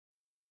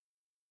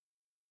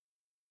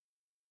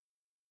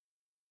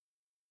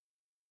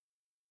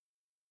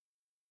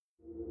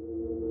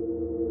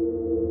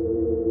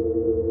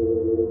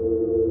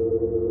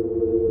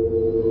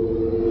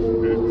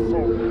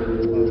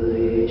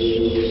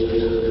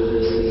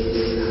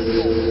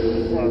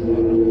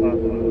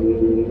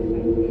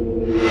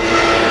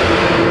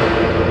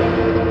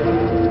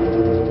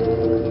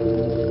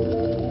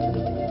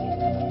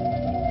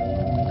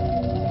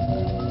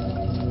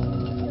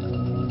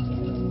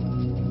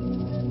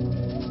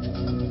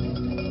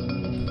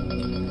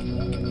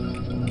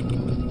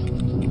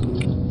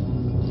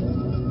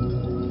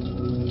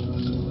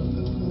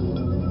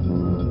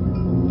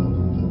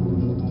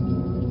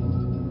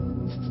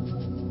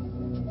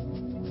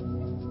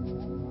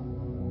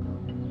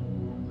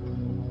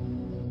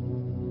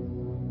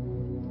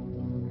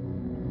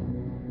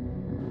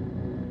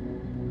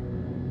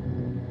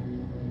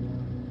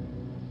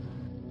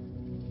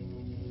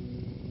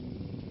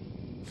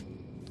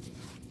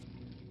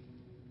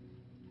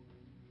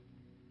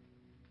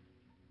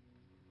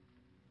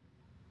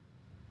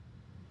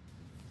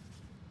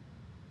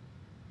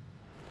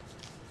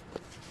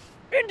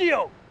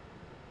Indio!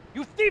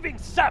 You thieving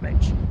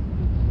savage!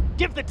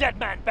 Give the dead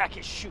man back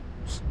his shoes!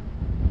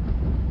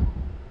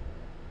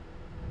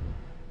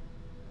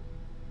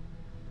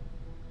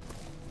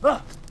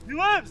 He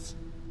lives!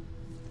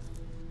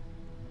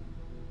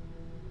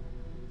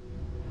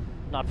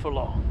 Not for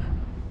long.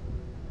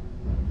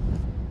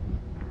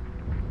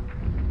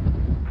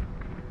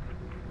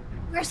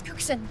 Where's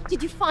Cookson?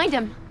 Did you find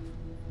him?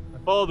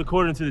 I followed the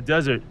cord into the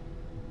desert.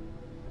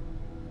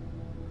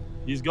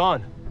 He's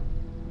gone.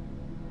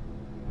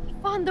 He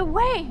found the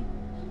way.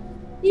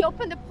 He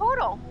opened the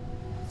portal.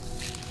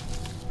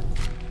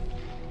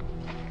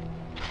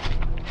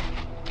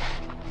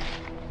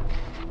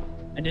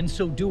 And in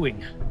so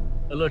doing,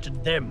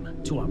 alerted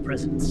them to our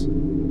presence.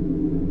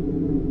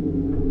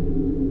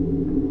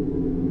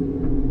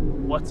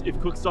 What if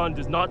Cookson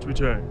does not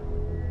return?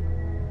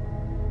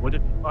 What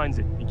if he finds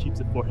it and keeps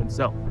it for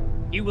himself?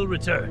 He will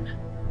return.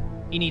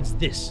 He needs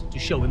this to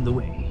show him the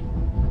way.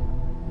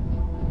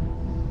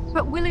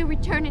 But will he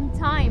return in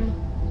time?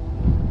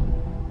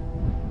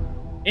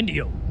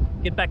 Indio,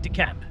 get back to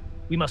camp.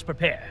 We must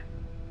prepare.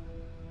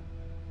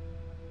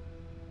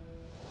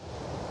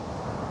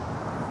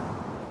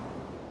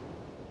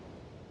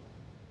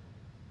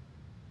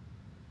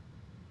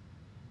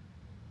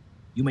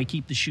 You may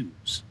keep the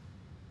shoes.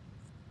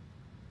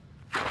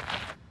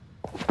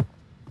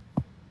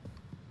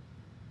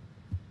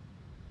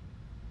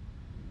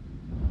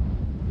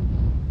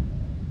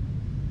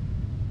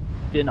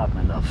 Fear not,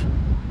 my love.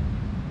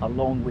 Our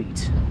long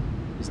wait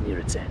is near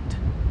its end.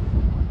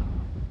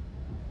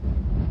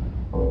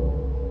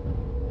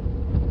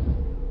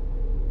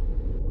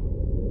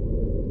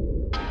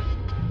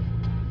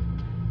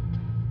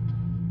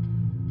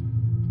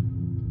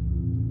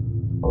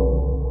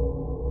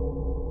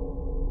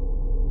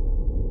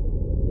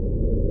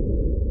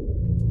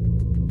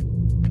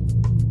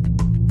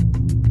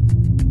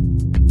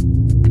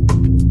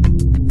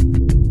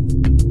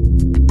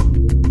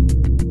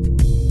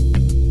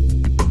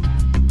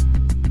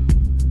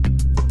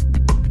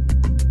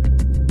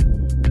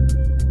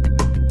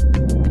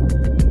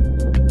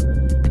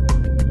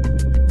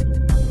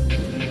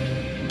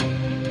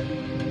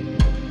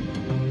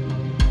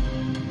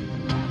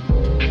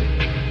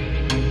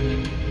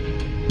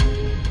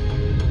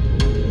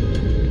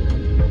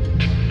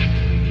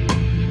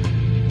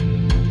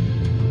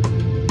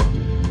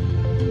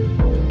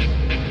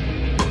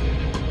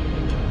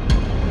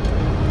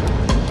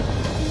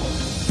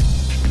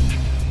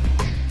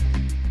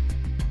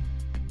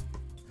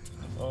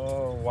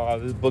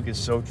 This book is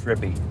so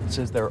trippy. It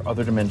says there are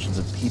other dimensions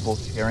of people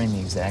sharing the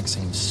exact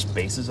same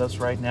space as us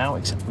right now,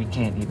 except we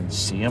can't even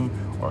see them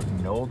or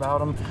know about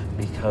them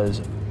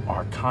because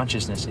our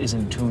consciousness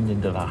isn't tuned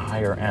into the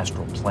higher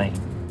astral plane.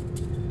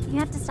 You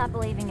have to stop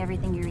believing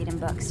everything you read in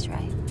books,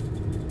 Trey.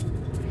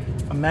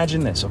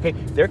 Imagine this, okay?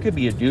 There could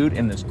be a dude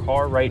in this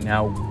car right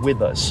now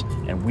with us,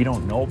 and we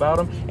don't know about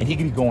him, and he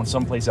could be going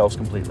someplace else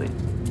completely.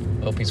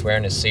 Hope he's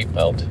wearing his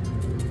seatbelt.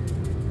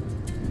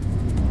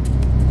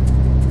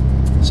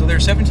 So there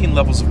are 17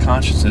 levels of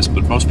consciousness,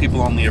 but most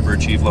people only ever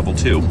achieve level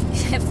 2.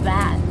 If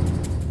that.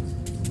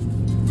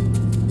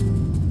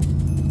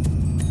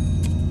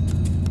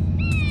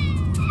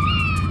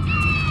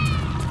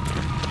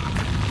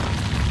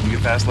 You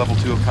get past level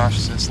 2 of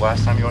consciousness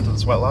last time you went to the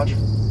Sweat Lodge?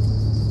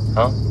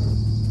 Huh?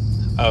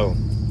 Oh.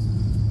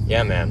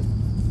 Yeah, man.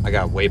 I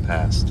got way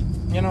past.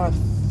 You know, I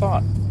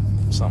thought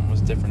something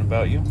was different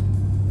about you.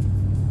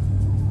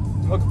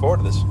 I'm looking forward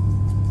to this.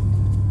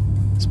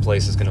 This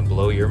place is gonna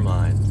blow your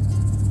mind.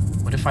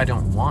 What if I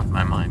don't want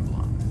my mind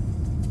blown?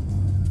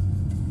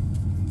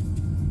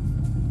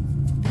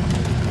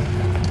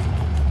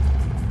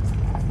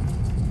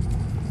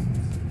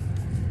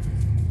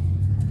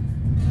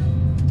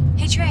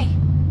 Hey, Trey,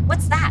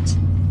 what's that?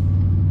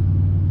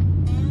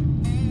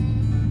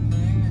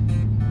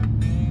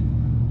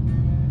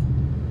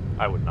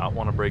 I would not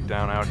want to break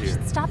down out You here.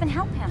 should stop and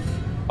help him.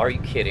 Are you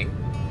kidding?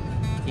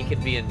 He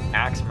could be an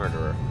axe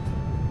murderer.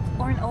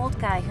 Or an old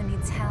guy who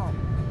needs help.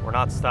 We're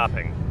not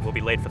stopping. We'll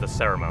be late for the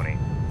ceremony.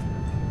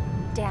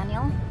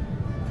 Daniel,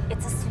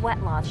 it's a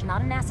sweat lodge,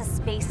 not a NASA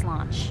space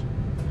launch.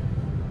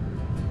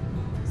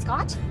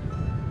 Scott?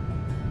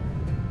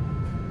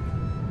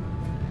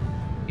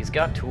 He's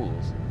got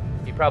tools.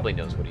 He probably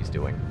knows what he's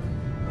doing.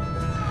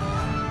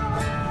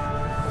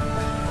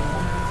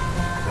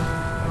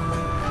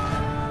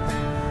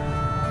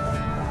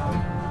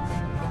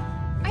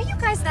 Are you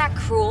guys that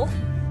cruel?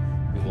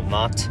 We will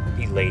not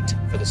be late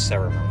for the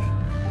ceremony.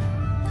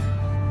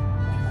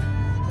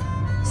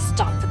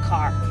 Stop the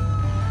car.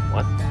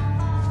 What?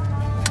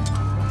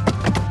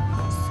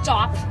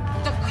 Stop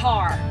the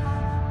car.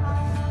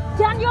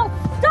 Daniel,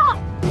 stop!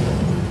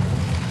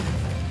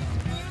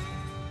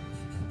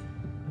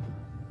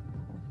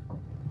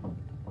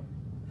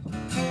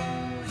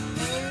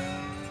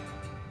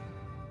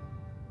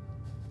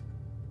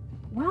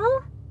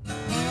 Well?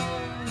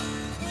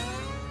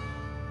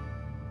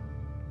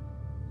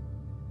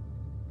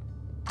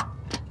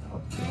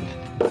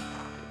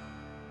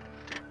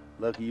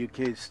 Lucky you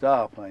kids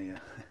stop, ain't you?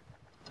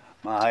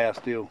 My house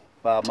still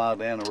 5 miles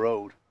down the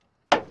road.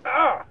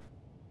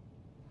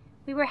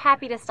 We were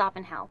happy to stop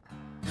and help.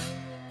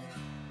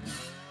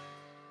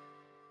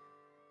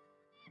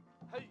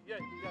 Hey, yeah,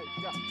 yeah,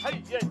 yeah.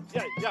 Hey, yeah,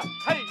 yeah, yeah.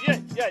 Hey, yeah,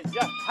 yeah,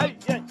 yeah. Hey,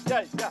 yeah,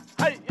 yeah, yeah.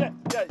 Hey, yeah,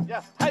 yeah,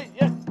 yeah. Hey,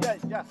 yeah, yeah,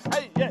 yeah.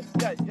 Hey, yeah,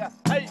 yeah, yeah.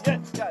 Hey,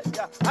 yeah, yeah,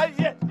 yeah. Hey,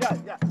 yeah, yeah,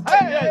 yeah.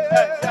 Hey, yeah,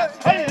 yeah, yeah.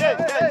 Hey, yeah,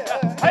 yeah,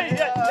 yeah. Hey,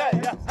 yeah, yeah,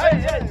 yeah. Hey,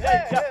 yeah,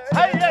 yeah, yeah.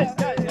 Hey, yeah,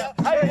 yeah, yeah.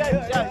 Hey,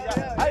 yeah, yeah,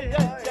 yeah. Hey,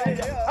 yeah, yeah,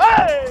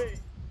 yeah. Hey!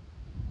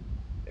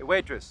 Hey,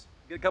 waitress,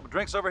 get a couple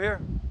drinks over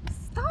here?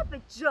 Stop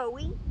it,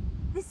 Joey.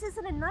 This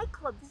isn't a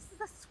nightclub. This is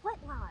a sweat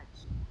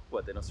lodge.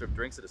 What, they don't serve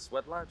drinks at a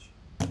sweat lodge?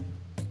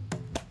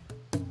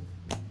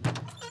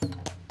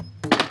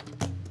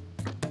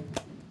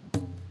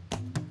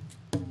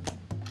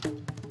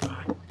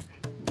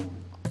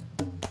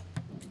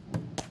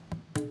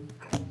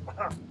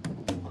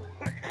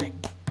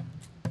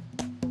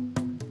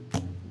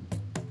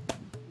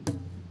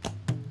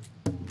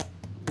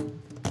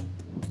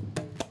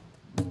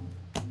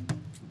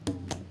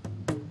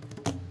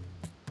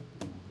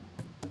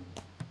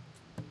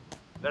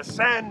 The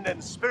Sand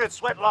and Spirit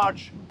Sweat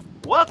Lodge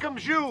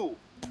welcomes you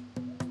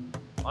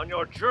on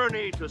your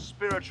journey to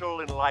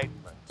spiritual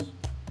enlightenment.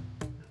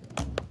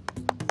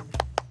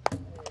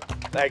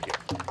 Thank you.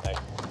 Thank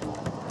you.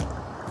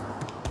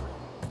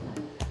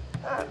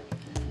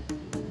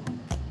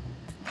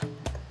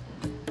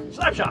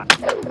 Slapshot!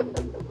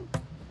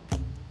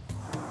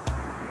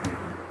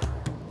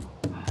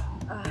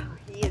 Oh,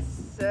 he is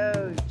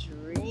so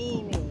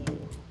dreamy.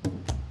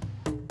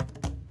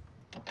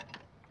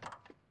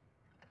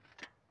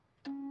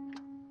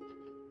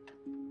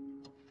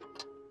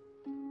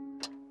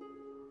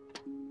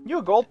 You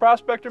a gold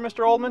prospector,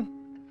 Mr. Oldman?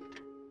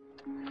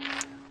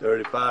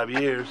 35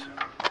 years.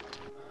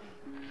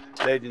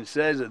 Legend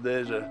says that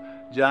there's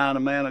a giant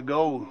amount of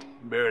gold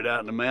buried out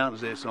in the mountains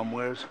there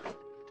somewheres.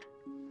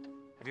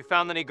 Have you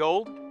found any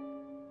gold?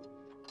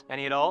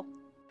 Any at all?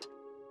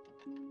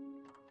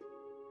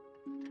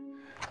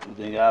 You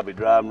think I'd be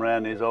driving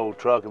around this old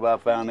truck if I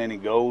found any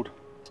gold?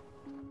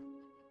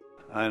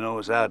 I know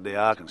it's out there,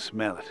 I can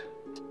smell it.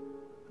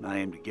 And I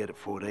aim to get it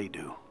before they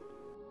do.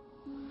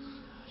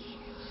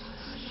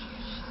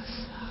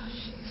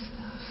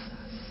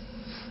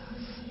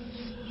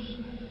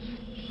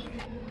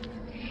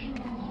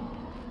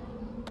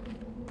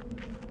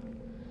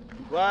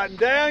 Quieten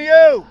down,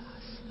 you!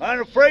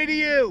 I'm afraid of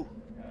you!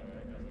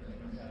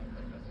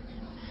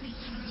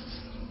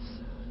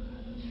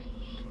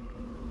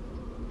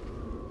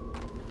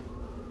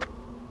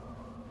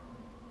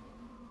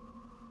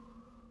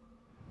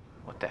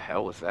 What the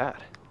hell was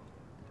that?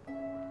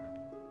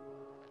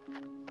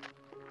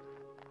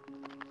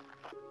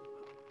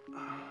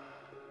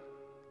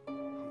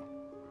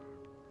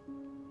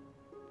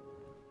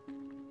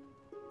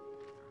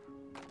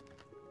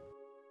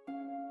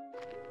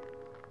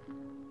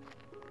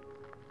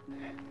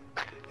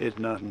 It's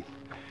nothing.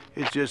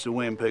 It's just the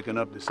wind picking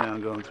up the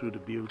sound going through the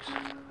buttes.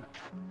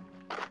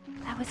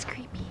 That was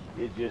creepy.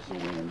 It's just the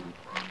wind.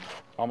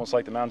 Almost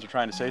like the mountains are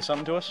trying to say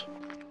something to us?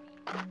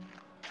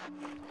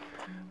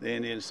 The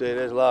Indians say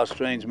there's a lot of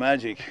strange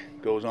magic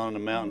goes on in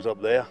the mountains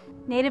up there.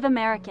 Native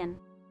American.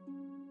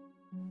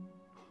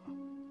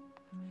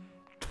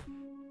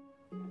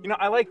 You know,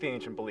 I like the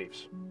ancient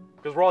beliefs.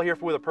 Because we're all here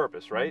with a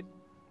purpose, right?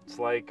 It's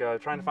like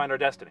trying to find our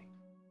destiny.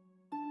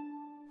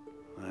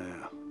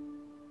 Yeah.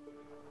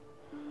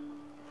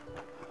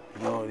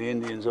 You know, the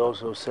Indians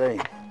also say,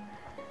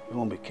 you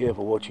want to be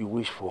careful what you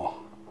wish for.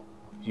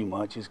 You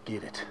might just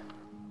get it.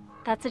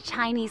 That's a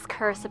Chinese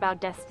curse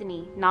about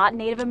destiny, not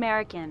Native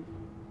American.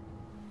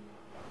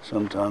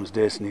 Sometimes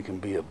destiny can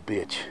be a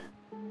bitch.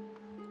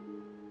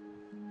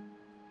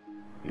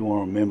 You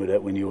want to remember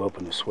that when you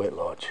open the sweat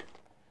lodge.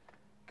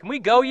 Can we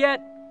go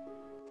yet?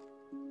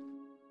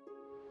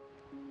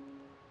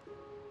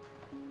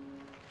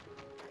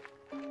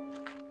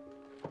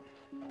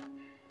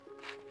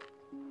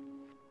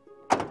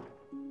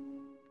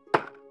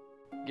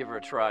 Give her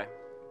a try.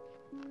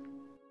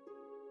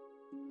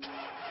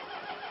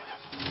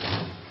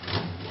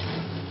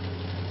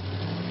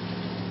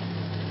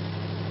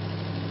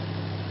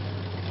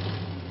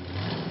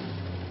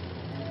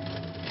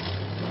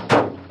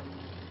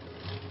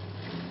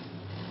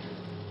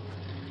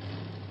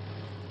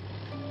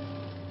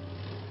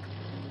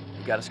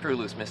 You got a screw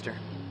loose, mister.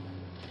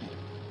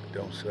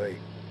 Don't say.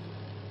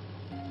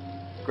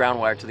 Ground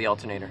wire to the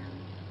alternator.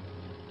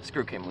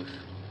 Screw came loose.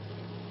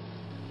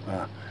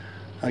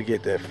 I'll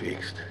get that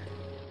fixed.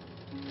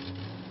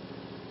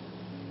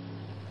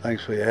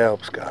 Thanks for your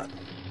help, Scott.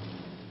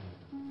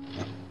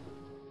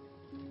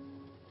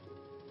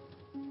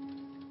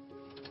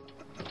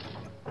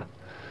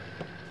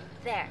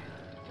 There.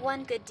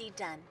 One good deed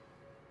done.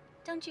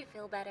 Don't you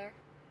feel better?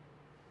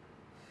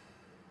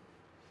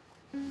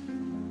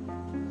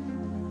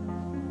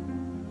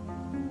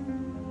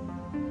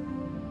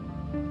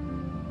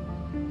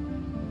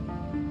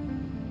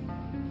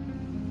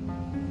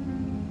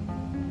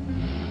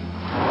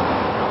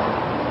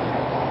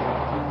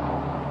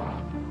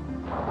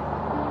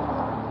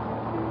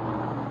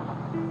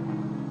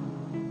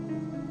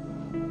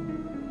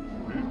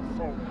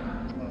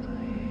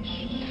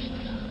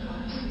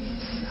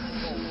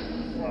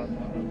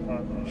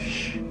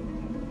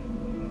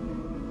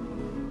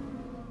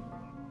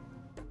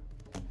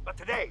 But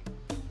today,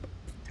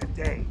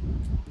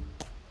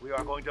 we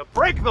are going to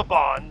break the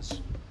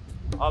bonds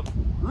of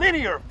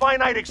linear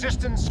finite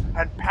existence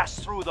and pass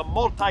through the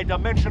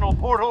multi-dimensional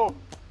portal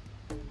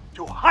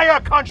to higher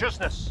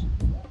consciousness.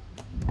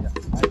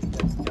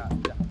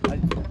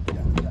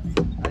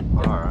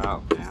 Far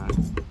out,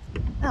 man.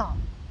 Oh,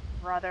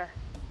 brother.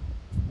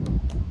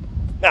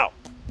 Now,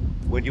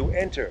 when you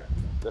enter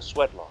the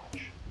Sweat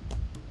Lodge,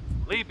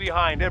 leave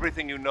behind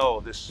everything you know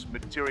of this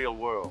material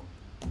world.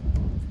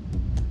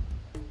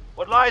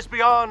 What lies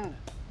beyond,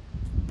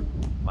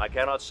 I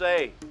cannot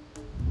say.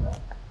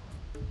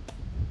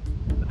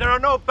 But there are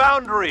no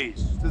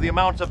boundaries to the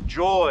amount of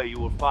joy you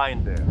will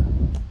find there,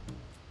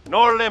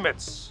 nor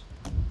limits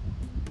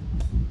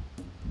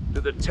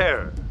to the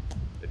terror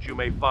that you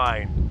may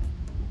find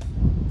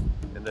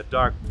in the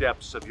dark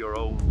depths of your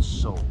own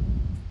soul.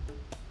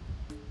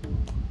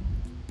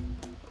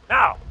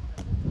 Now,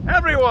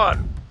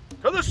 everyone,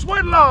 to the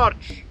Sweat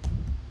Lodge!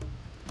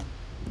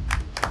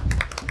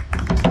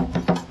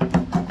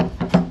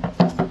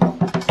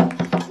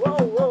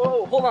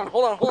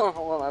 Whoa,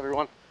 hold on,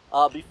 everyone.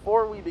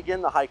 Before we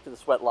begin the hike to the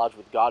Sweat Lodge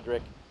with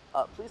Godric,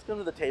 please come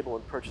to the table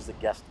and purchase a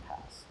guest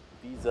pass.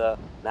 Visa,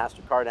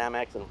 MasterCard,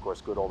 Amex, and of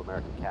course good old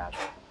American cash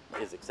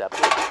is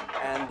accepted.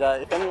 And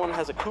if anyone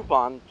has a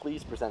coupon,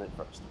 please present it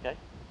first, okay?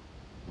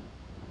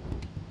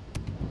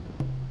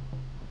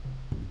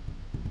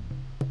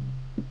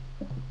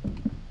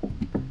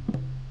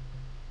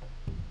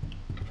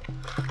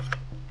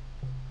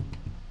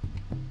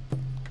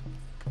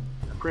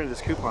 I printed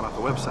this coupon off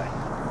the website.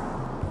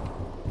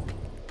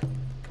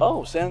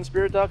 Oh,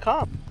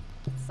 sandspirit.com.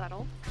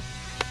 Subtle.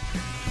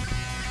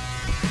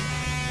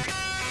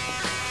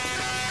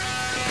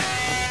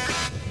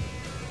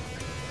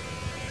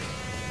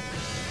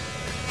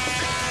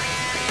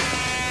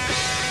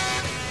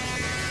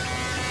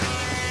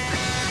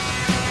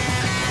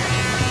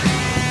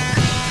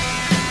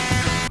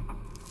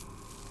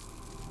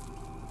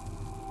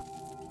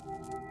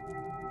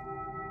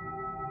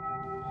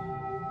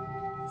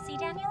 See,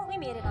 Daniel, we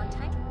made it on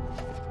time.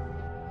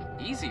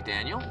 Easy,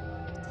 Daniel.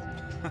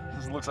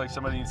 This looks like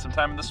somebody needs some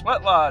time in the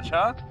Sweat Lodge,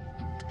 huh?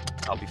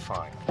 I'll be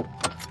fine.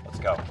 Let's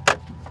go.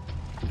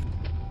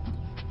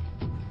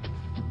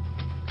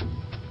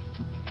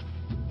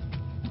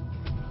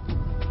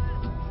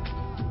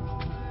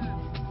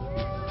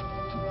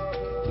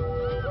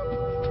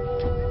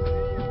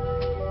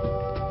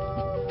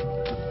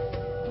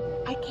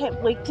 I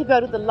can't wait to go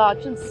to the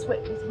lodge and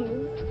sweat with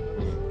you.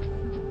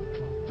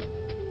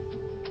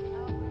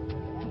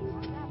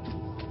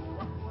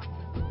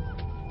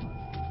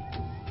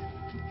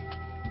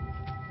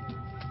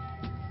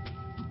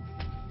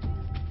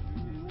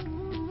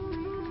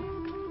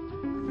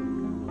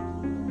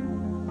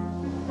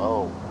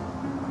 Oh,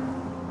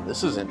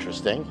 this is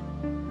interesting.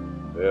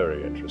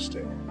 Very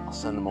interesting. I'll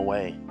send them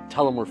away.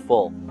 Tell them we're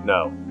full.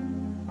 No.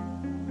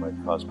 Might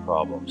cause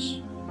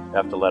problems.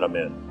 Have to let them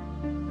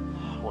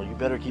in. Well, you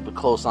better keep a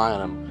close eye on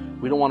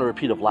them. We don't want a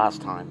repeat of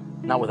last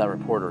time. Not with that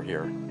reporter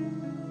here.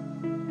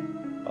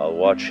 I'll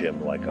watch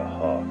him like a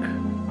hawk.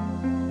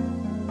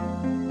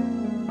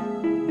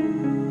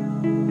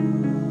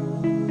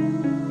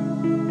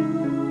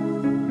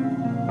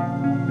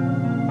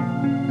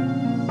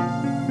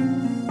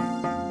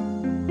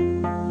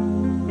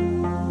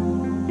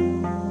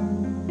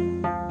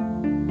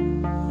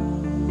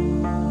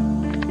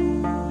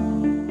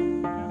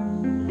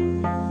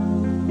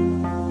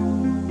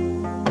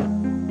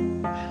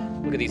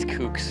 Look at these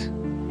kooks.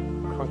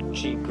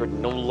 Crunchy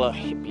granola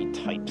hippie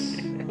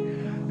types.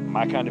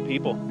 My kind of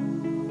people.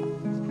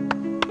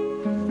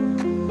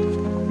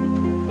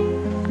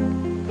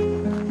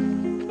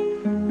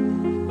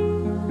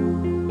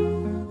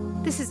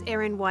 This is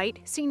Erin White,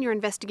 Senior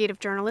Investigative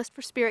Journalist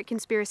for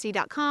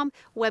SpiritConspiracy.com,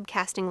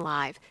 webcasting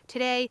live.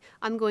 Today,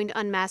 I'm going to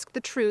unmask the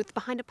truth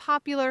behind a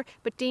popular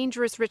but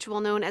dangerous ritual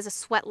known as a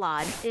sweat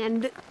lodge.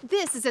 And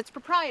this is its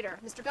proprietor,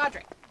 Mr.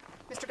 Godric.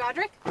 Mr.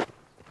 Godric?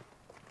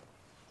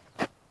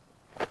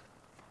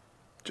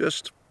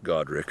 Just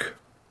Godric.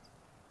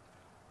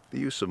 The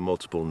use of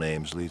multiple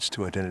names leads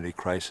to identity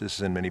crisis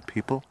in many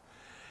people,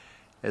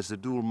 as the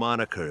dual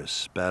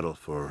monikers battle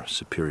for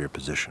superior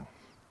position.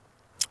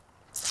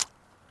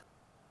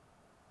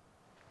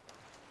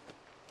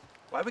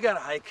 Why we gotta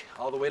hike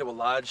all the way to a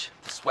lodge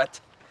to sweat?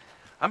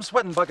 I'm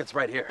sweating buckets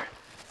right here.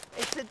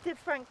 It's a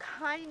different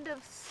kind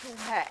of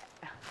sweat.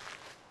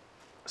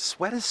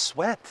 Sweat is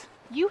sweat.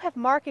 You have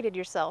marketed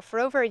yourself for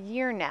over a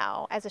year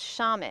now as a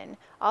shaman,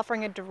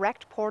 offering a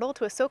direct portal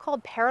to a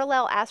so-called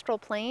parallel astral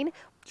plane.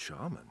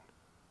 Shaman?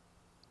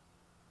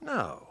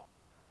 No.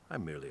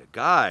 I'm merely a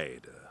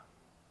guide, a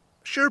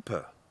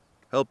Sherpa,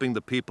 helping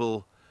the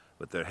people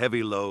with their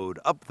heavy load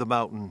up the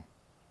mountain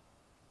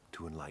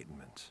to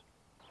enlightenment.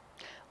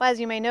 Well,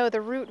 as you may know,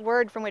 the root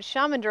word from which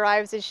shaman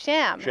derives is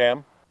sham.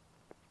 Sham?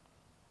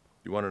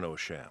 You want to know a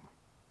sham?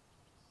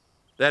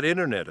 That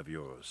internet of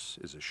yours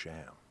is a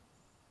sham.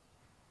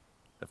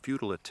 A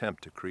futile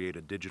attempt to create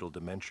a digital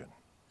dimension,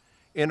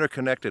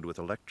 interconnected with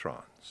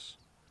electrons,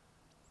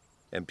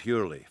 and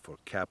purely for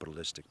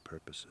capitalistic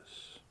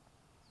purposes.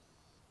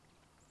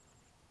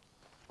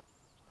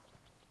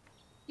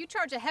 You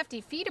charge a hefty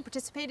fee to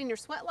participate in your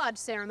sweat lodge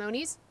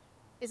ceremonies.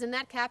 Isn't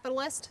that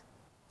capitalist?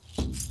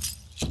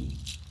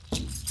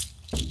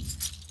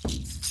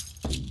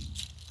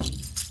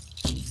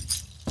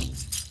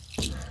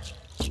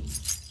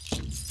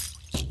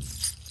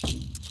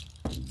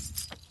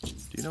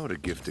 Do you know what a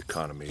gift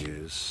economy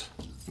is,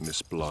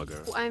 Miss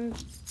Blogger? Well, I'm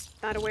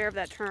not aware of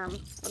that term.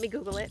 Let me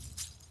Google it.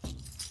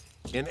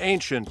 In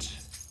ancient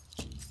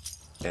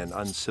and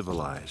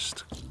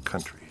uncivilized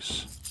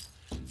countries,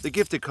 the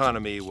gift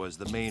economy was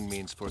the main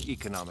means for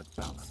economic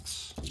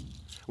balance,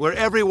 where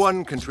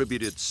everyone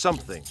contributed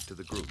something to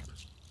the group,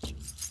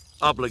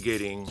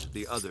 obligating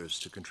the others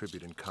to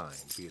contribute in kind,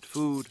 be it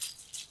food,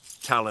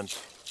 talent,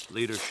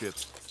 leadership,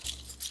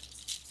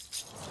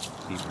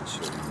 even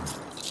certain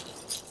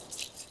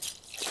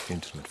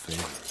intimate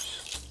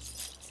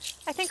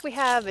favors. I think we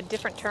have a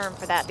different term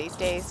for that these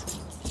days.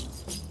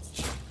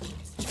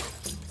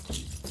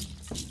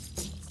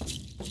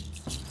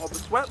 Well, the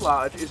Sweat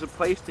Lodge is a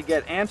place to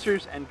get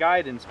answers and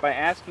guidance by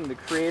asking the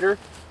Creator,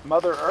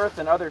 Mother Earth,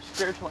 and other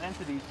spiritual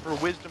entities for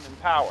wisdom and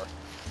power.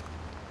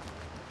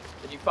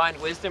 Did you find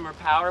wisdom or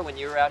power when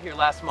you were out here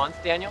last month,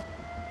 Daniel?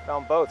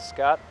 Found both,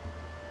 Scott.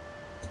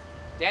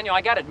 Daniel,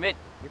 I gotta admit,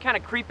 you're kind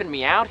of creeping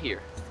me out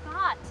here.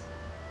 Scott.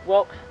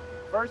 Well,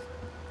 first,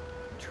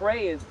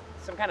 Trey is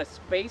some kind of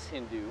space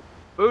Hindu.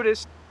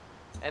 Buddhist.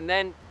 And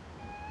then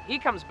he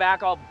comes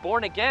back all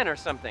born again or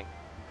something.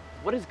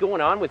 What is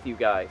going on with you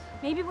guys?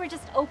 Maybe we're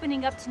just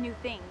opening up to new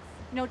things.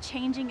 No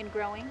changing and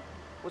growing.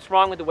 What's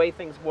wrong with the way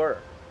things were?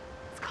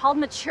 It's called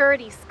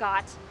maturity,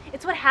 Scott.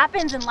 It's what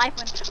happens in life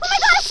when... Oh my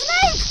god, a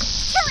snake!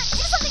 Kill it! Do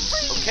something,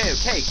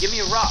 please! Okay, give me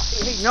a rock.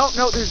 Hey, no,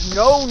 there's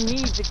no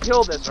need to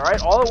kill this, all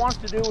right? All it wants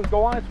to do is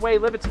go on its way,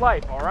 live its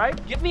life, all right?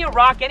 Give me a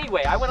rock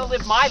anyway. I want to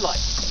live my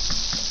life.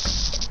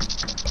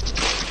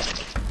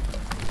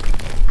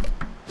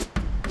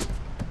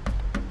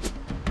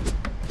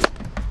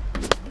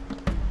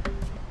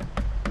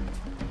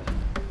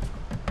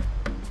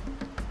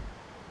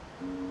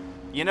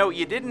 You know,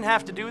 you didn't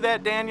have to do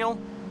that, Daniel.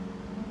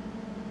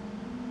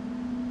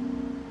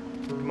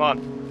 Come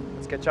on,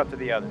 let's catch up to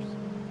the others.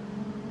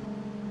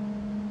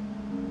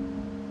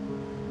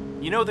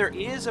 You know, there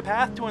is a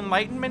path to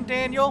enlightenment,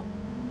 Daniel.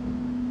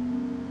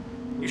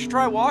 You should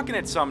try walking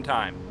it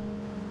sometime.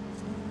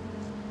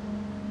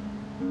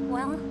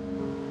 Well,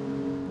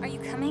 are you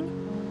coming?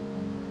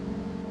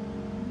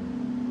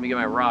 Let me get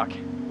my rock.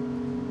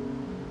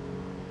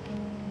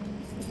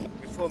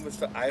 Before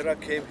Mr. Ira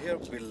came here,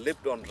 we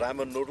lived on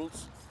ramen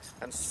noodles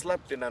and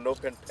slept in an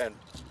open tent.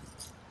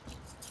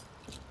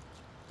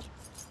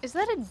 Is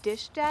that a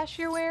dish dash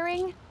you're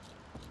wearing?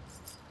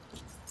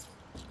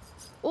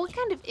 What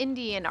kind of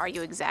Indian are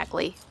you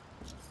exactly?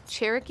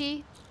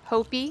 Cherokee?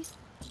 Hopi?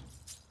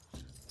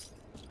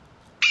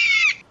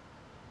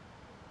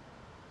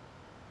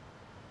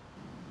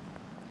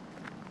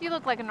 You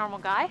look like a normal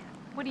guy.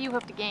 What do you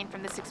hope to gain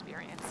from this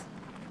experience?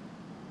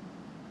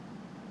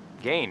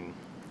 Gain.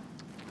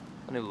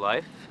 A new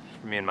life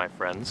for me and my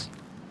friends.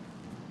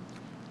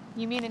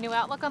 You mean a new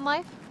outlook on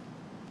life?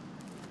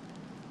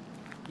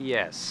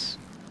 Yes,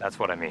 that's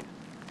what I mean.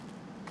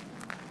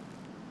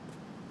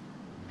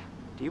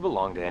 Do you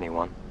belong to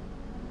anyone?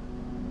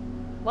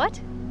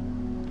 What?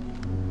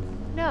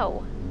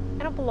 No,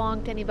 I don't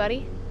belong to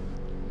anybody.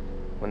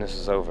 When this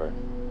is over,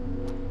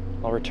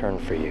 I'll return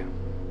for you.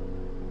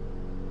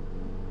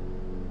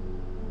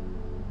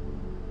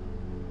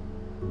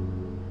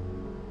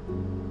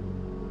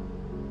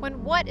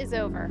 When what is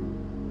over?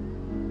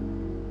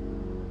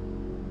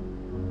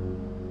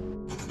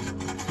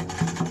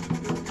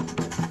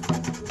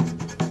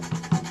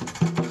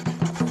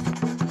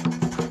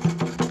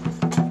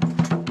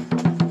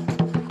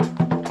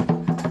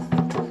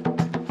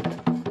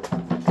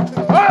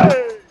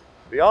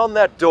 Beyond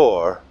that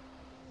door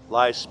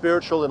lies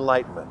spiritual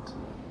enlightenment,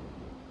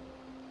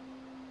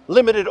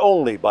 limited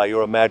only by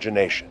your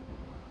imagination.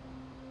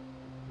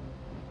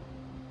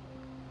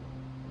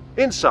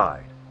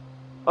 Inside,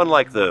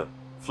 unlike the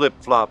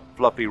flip-flop,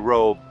 fluffy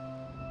robe,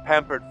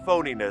 pampered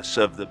phoniness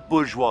of the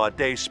bourgeois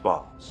day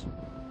spas.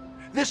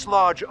 This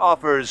lodge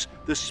offers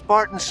the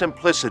Spartan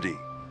simplicity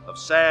of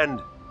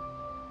sand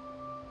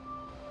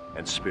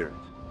and spirit.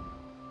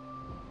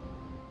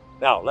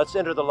 Now, let's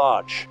enter the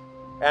lodge.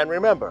 And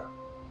remember,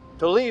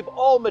 to leave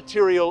all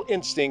material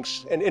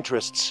instincts and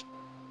interests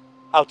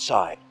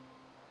outside.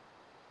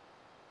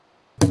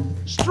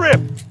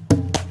 Strip!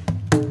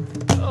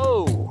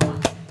 Oh,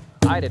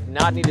 I did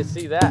not need to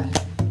see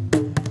that.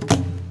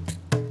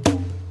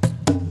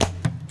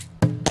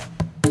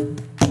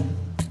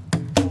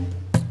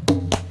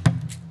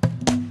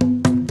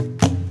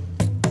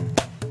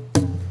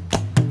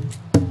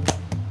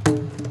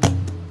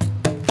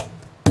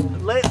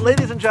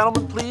 Ladies and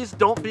gentlemen, please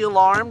don't be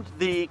alarmed.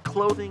 The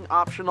clothing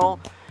optional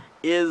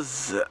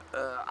is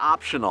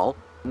optional.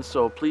 And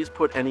so please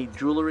put any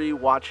jewelry,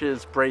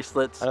 watches,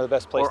 bracelets, I know the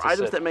best place or to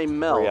items sit. that may Hurry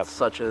melt, up.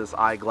 such as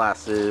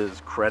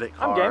eyeglasses, credit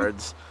I'm game.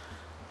 cards,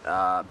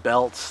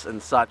 belts,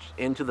 and such,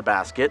 into the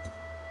basket.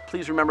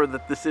 Please remember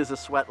that this is a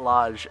sweat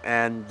lodge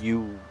and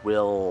you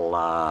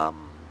will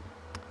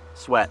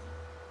sweat.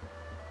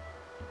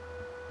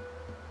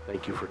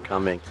 Thank you for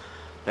coming.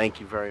 Thank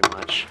you very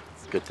much.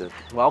 It's good to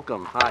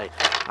welcome. Hi.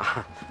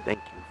 Thank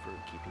you for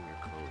keeping your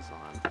clothes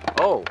on.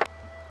 Oh,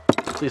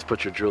 please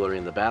put your jewelry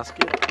in the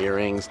basket.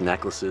 Earrings,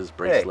 necklaces,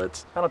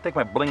 bracelets. Hey, I don't take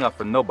my bling off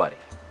for nobody.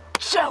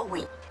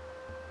 Joey!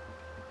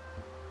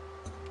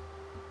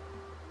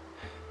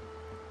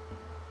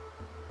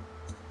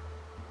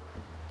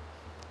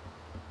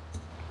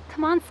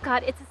 Come on,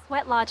 Scott, it's a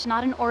sweat lodge,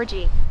 not an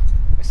orgy.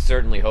 I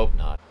certainly hope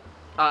not.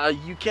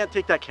 You can't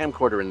take that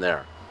camcorder in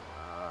there.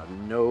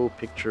 No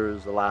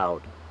pictures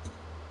allowed.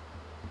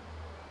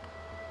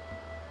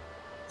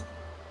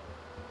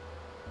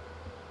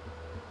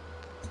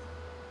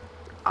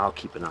 I'll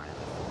keep an eye on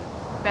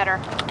it. Better.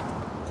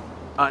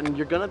 And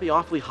you're gonna be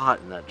awfully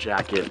hot in that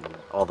jacket and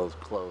all those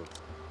clothes.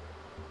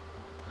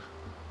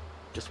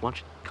 Just want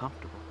you to be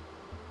comfortable.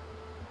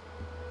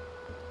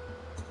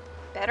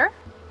 Better?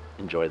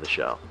 Enjoy the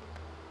show.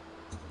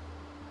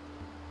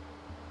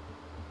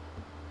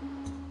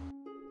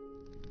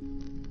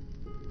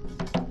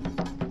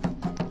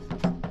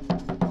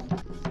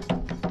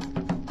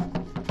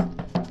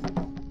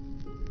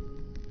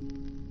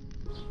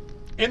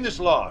 In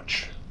this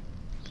lodge,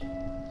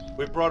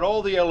 we've brought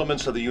all the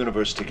elements of the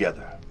universe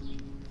together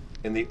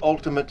in the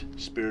ultimate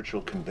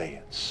spiritual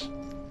conveyance.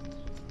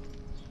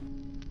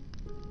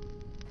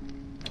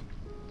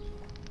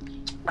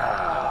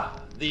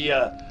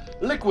 The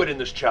liquid in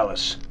this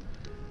chalice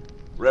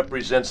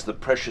represents the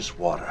precious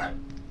water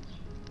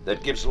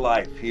that gives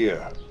life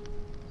here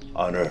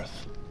on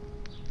Earth,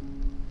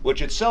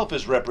 which itself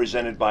is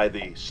represented by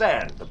the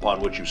sand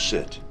upon which you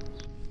sit.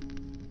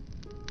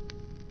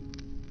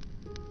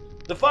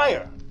 The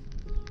fire.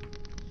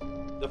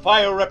 The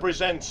fire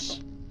represents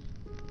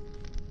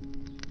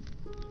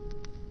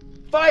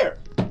fire.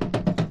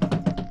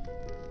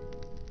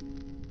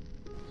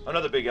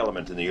 Another big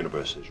element in the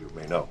universe, as you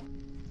may know.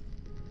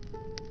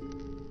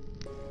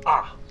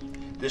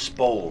 This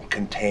bowl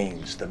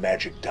contains the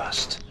magic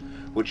dust,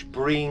 which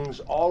brings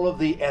all of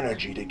the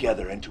energy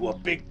together into a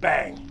big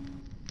bang.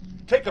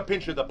 Take a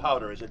pinch of the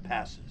powder as it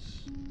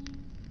passes,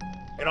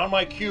 and on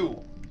my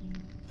cue,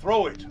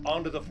 throw it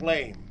onto the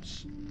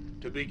flames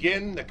to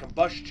begin the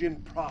combustion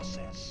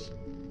process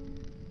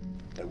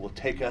that will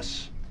take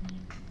us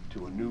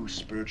to a new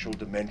spiritual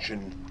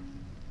dimension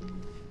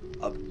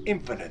of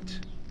infinite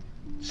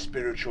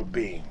spiritual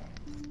being.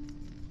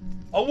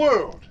 A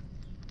world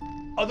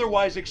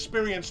otherwise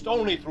experienced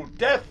only through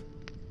death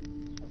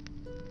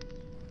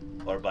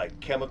or by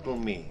chemical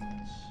means.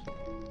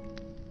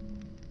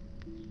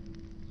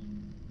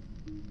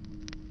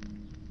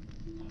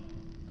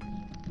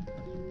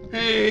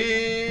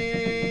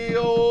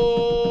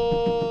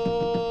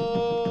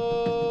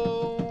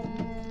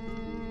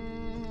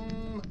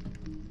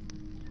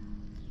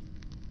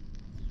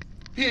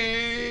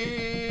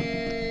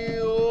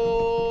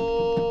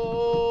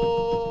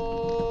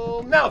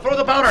 Now throw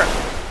the powder!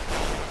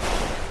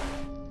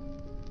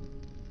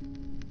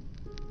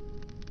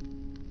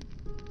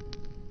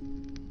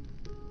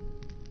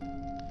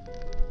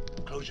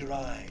 Close your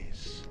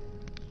eyes.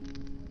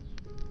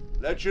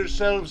 Let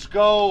yourselves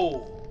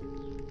go.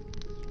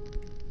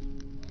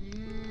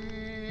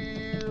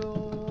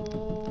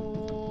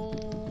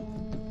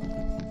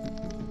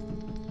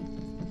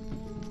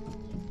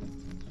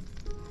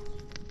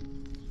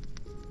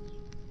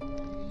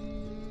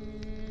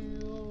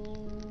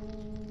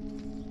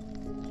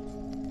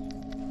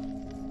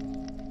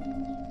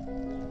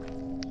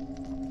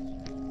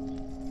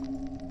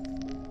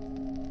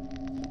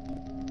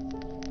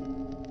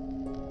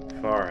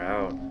 Far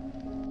out.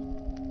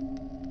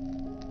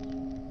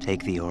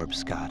 Take the orb,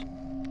 Scott.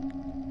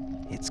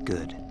 It's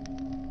good.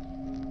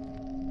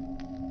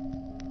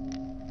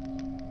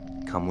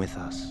 Come with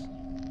us.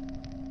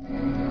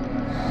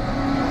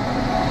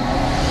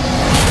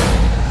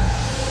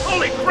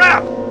 Holy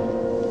crap!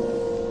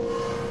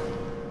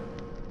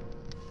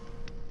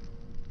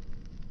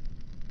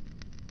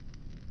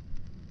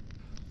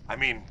 I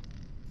mean,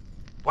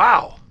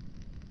 wow.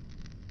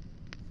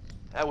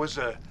 That was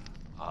a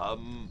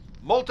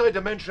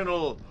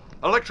multi-dimensional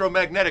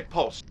electromagnetic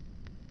pulse.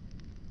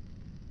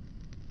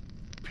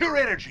 Pure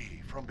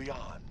energy from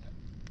beyond.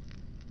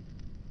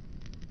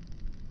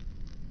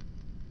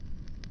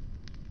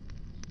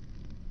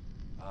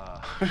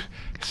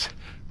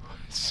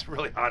 It's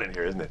really hot in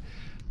here, isn't it?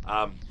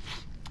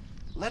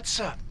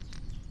 Let's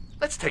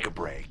take a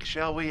break,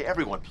 shall we?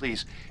 Everyone,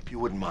 please, if you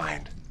wouldn't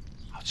mind.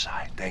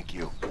 Outside, thank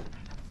you.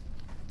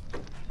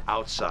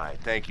 Outside,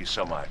 thank you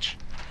so much.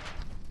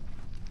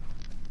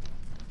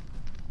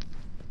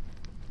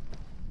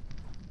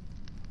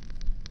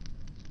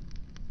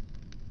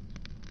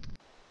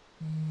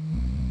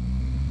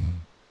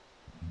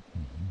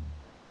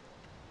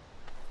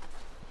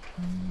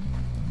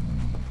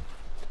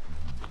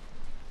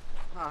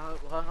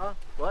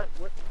 What?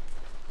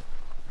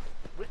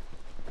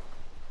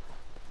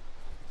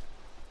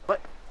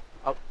 What?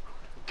 Oh,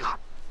 God.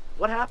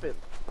 What happened?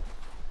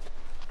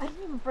 I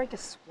didn't even break a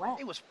sweat.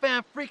 It was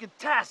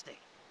fan-freaking-tastic.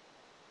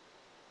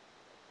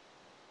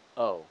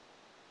 Oh.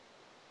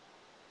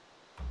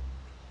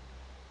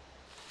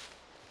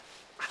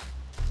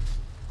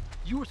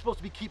 You were supposed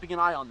to be keeping an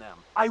eye on them.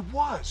 I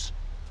was.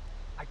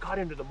 I got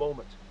into the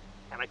moment,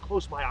 and I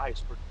closed my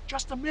eyes for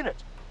just a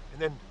minute,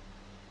 and then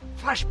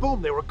flash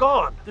boom, they were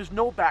gone. There's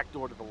no back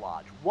door to the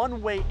lodge.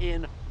 One way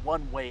in,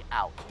 one way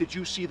out. Did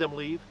you see them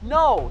leave?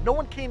 No, no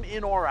one came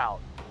in or out.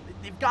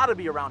 They've got to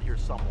be around here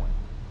somewhere.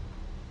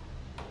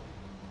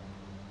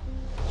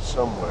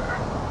 Somewhere.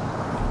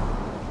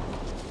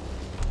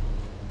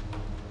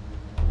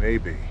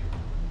 Maybe.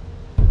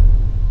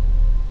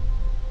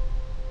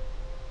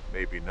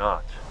 Maybe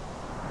not.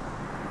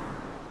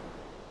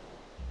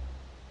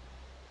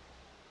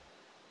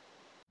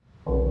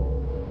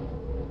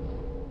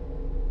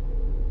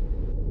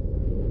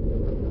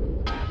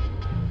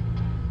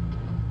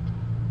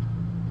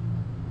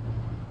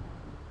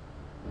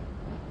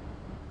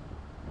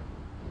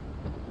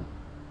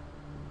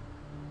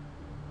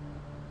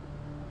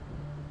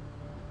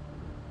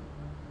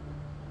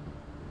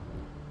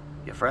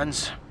 Your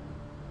friends?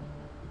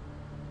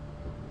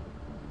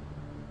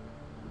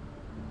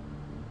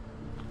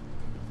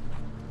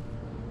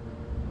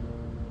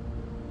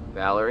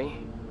 Valerie?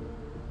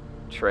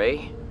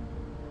 Trey?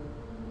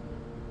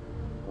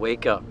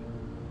 Wake up.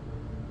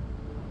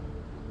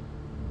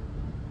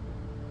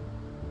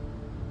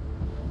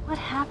 What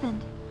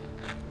happened?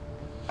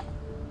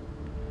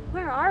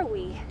 Where are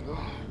we?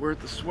 Oh, we're at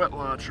the sweat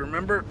lodge,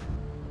 remember?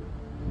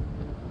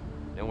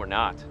 No, we're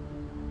not.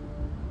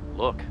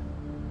 Look.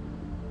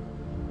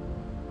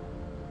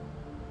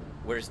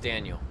 Where's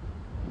Daniel?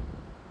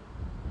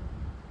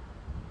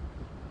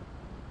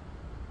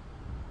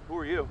 Who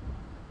are you?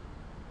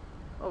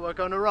 I work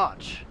on a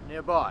ranch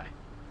nearby.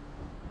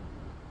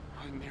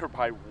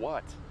 Nearby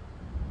what?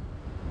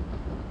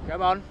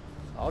 Come on,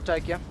 I'll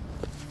take you.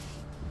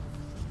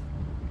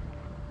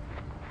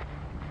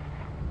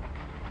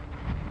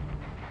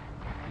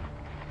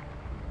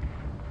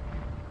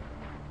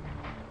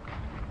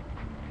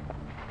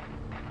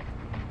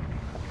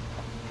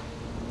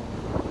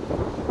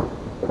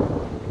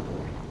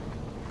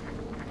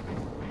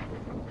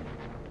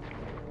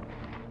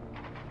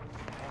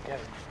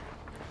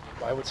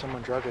 Why would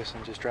someone drug us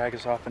and just drag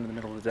us off into the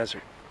middle of the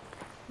desert?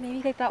 Maybe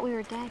they thought we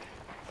were dead.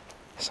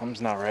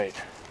 Something's not right.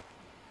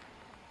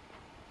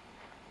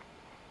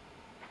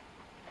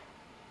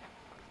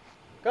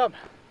 Come,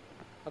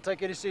 I'll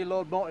take you to see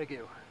Lord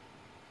Montague.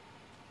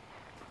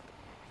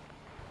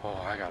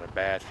 Oh, I got a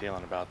bad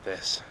feeling about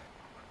this.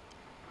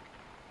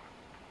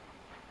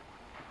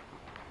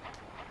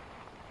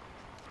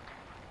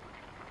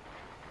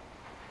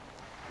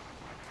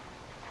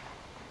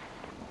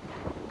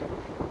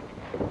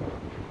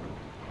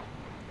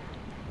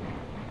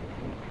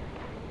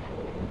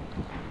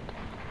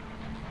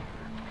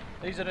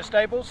 These are the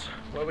stables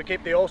where we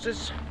keep the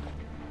horses.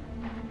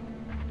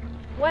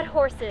 What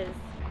horses?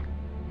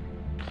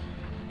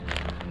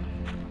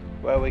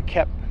 Where we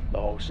kept the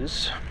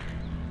horses.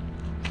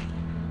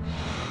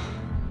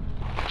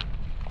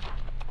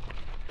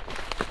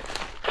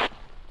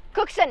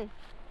 Cookson!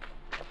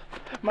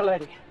 My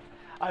lady,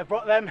 I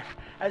brought them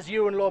as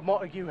you and Lord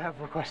Montague have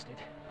requested.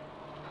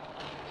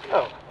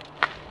 Oh.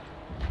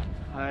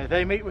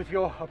 They meet with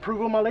your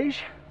approval, my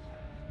liege?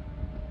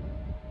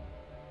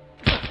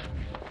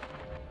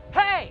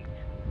 Hey!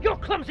 Your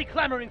clumsy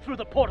clambering through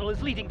the portal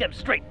is leading them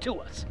straight to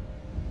us.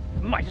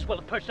 Might as well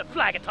have perched a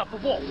flag atop the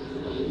wall.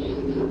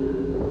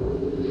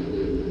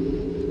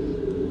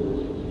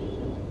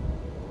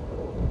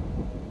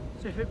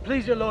 So if it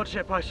please your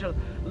lordship, I shall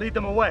lead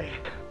them away.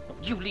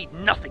 You lead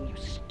nothing, you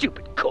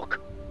stupid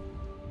cook.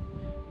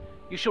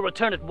 You shall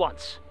return at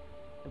once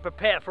and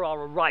prepare for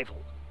our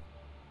arrival.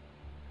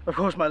 Of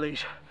course, my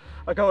liege.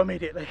 I go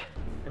immediately.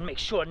 And make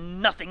sure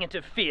nothing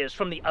interferes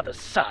from the other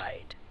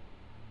side.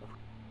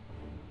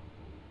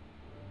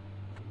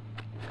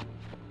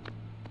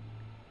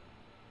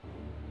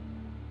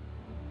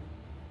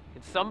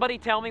 Can somebody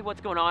tell me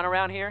what's going on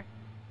around here?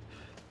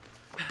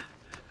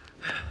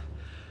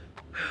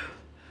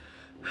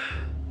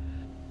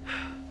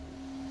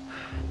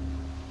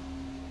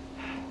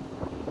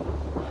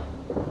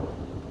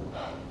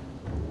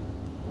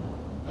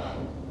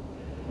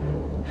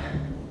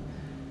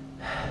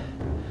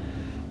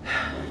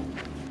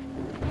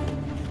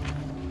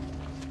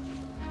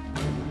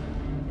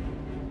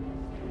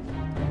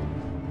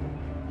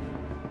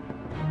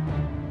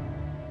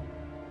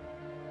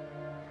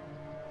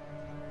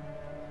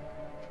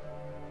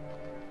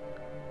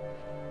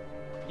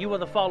 You are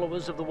the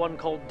followers of the one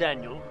called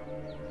Daniel?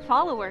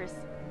 Followers?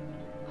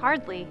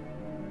 Hardly.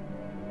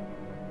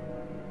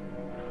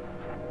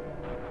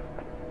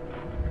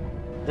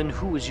 Then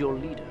who is your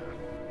leader?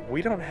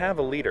 We don't have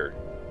a leader.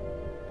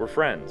 We're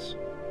friends.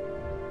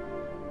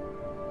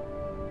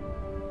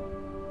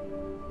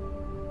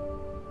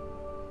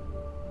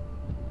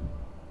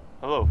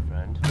 Hello,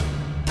 friend.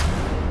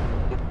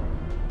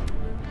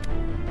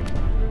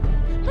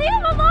 Leave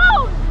him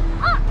alone!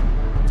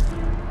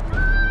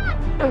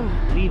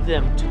 Leave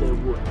them to their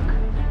work.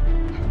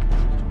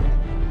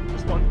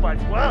 This one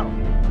fights well.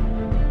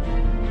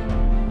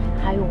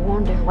 I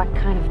wonder what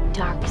kind of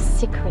dark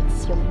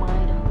secrets your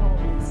mind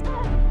holds.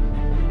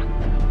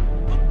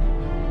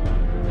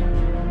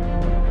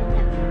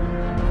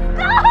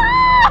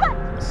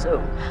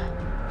 So,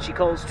 she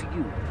calls to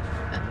you,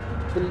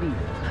 the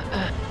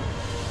leader.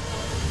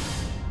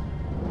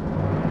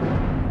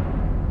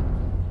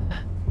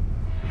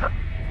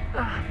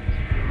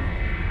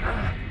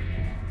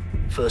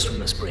 First we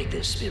must break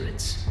their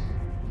spirits.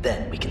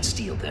 Then we can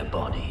steal their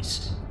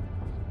bodies.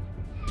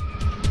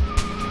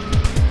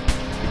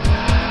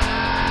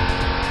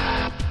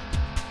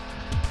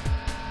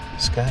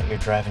 Scott, you're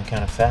driving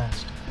kind of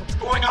fast. What's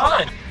going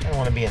on? I don't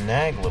want to be a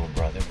nag, little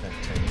brother, but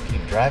you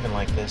keep driving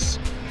like this,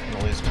 you're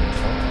gonna lose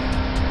control.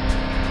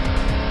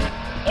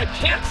 I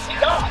can't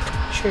stop!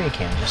 Sure you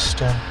can.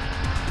 Just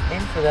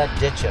aim for that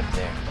ditch up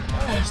there.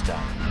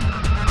 Stop.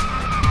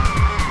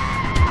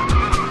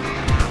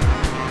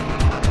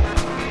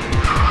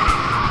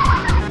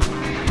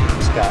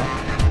 Scott?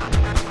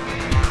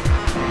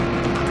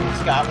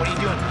 Scott, what are you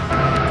doing?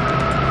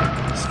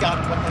 Scott,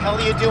 what the hell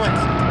are you doing?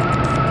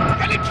 You're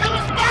gonna kill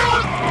us both!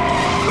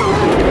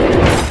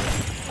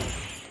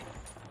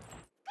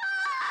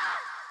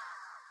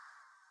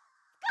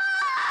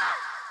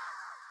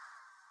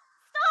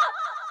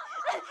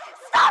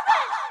 Stop it!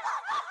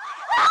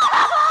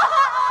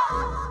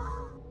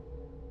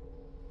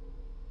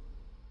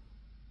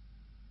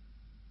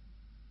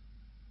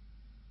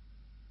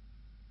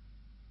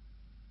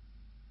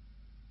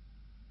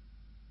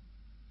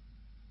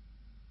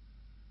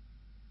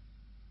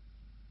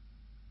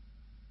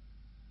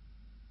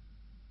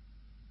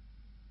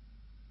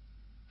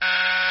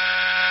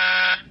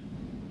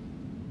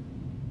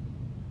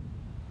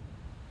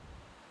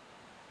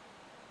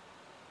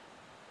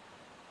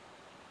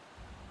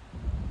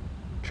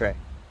 Trey.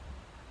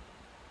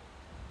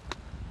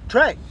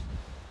 Trey!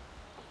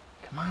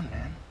 Come on,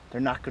 man.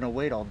 They're not gonna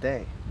wait all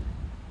day.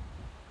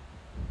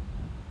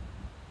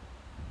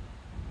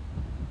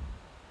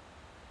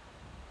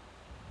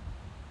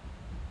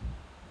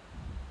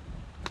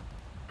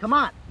 Come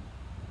on!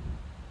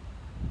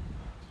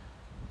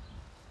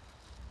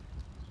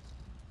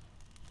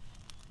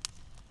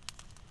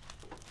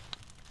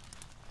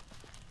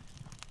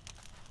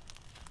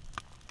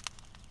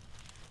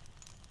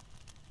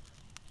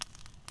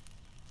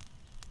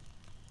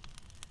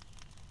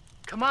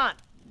 Come on!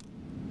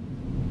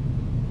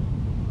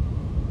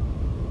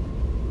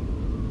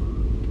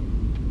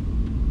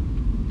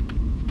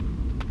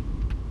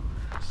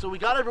 So we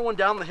got everyone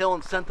down the hill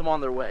and sent them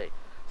on their way.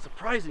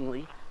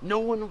 Surprisingly, no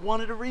one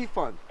wanted a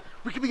refund.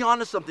 We could be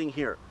onto something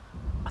here.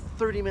 A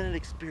 30-minute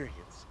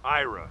experience.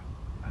 Ira.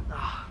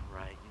 Ah,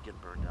 right, you get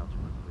burned out too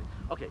quickly.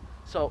 Okay,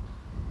 so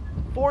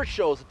 4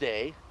 shows a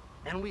day,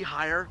 and we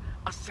hire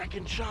a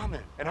second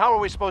shaman. And how are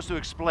we supposed to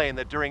explain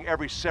that during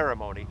every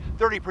ceremony,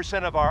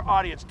 30% of our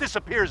audience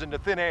disappears into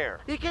thin air?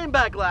 He came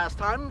back last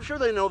time. I'm sure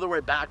they know their way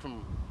back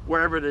from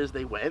wherever it is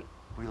they went.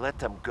 We let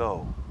them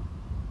go.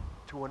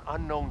 To an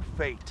unknown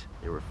fate.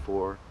 There were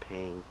 4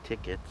 paying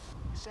tickets.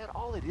 Is that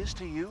all it is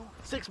to you?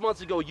 6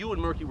 months ago, you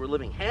and Murky were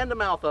living hand to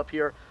mouth up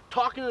here,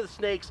 talking to the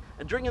snakes,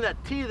 and drinking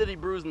that tea that he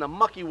brews in the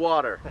mucky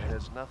water. That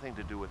has nothing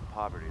to do with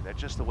poverty. That's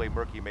just the way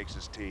Murky makes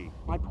his tea.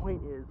 My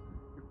point is,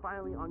 you're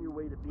finally on your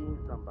way to being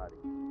somebody.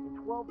 In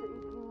 12 to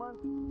 18 months,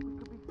 we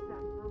could be set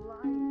for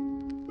life.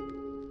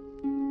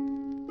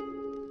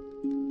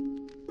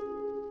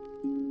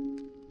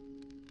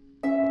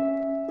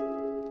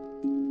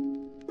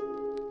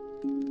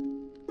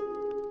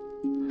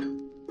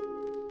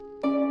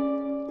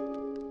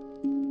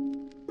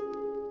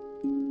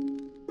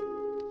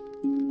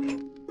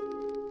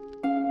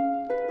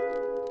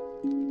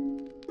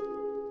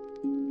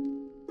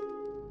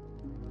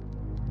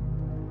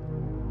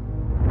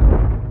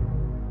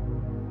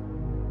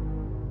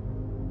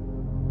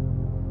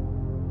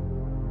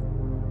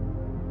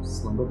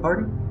 Slumber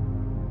party?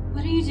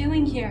 What are you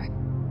doing here?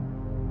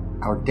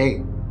 Our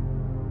date.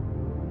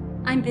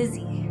 I'm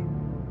busy.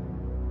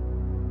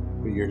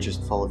 But you're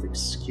just full of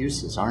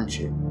excuses, aren't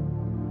you?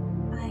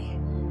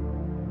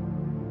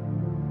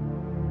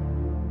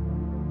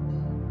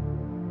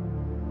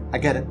 I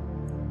get it.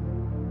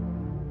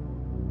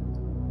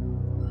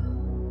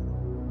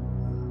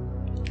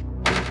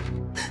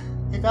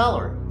 Hey,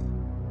 Valerie.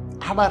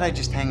 How about I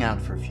just hang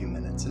out for a few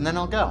minutes and then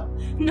I'll go?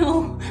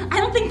 No, I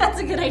don't think that's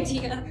a good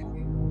idea.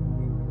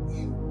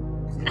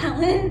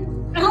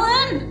 Alan!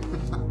 Alan!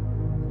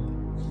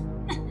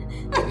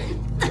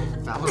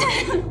 Valerie.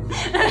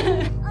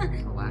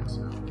 Relax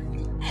now.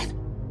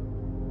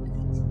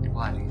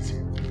 lot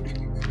easier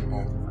for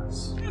both of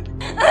us.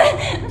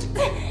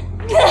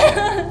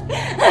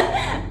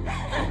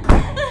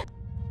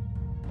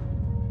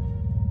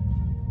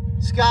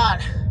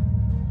 Scott!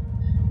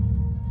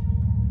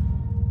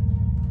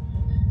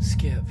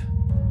 Skip.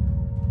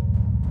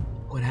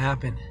 What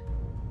happened?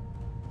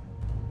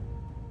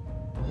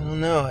 I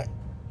don't know.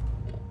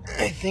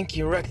 I think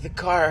you wrecked the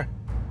car.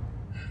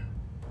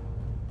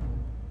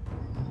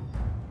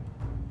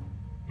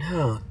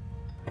 No.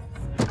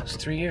 It was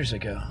 3 years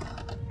ago.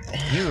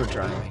 You were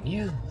driving.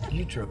 You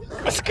drove.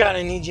 Scott,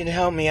 I need you to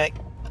help me.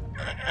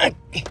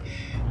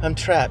 I'm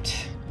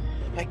trapped.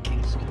 I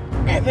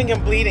think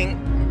I'm bleeding.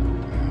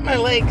 My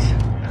legs.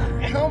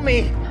 Help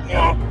me.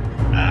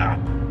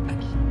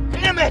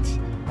 Damn it!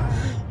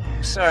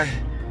 Sorry.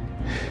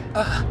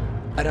 I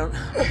don't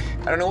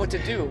know what to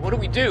do. What do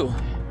we do?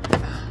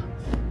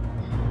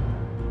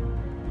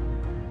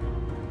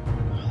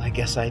 Well, I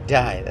guess I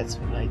die. That's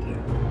what I do.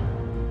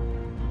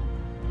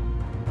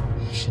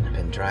 You shouldn't have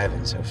been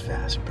driving so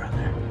fast,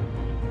 brother.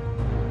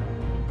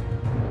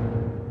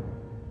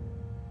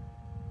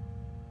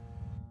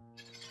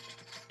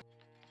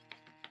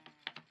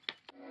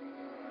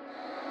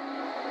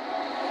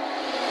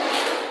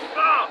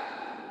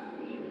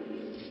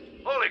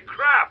 Holy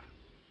crap!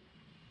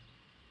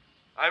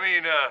 I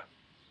mean,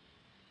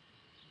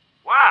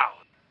 wow!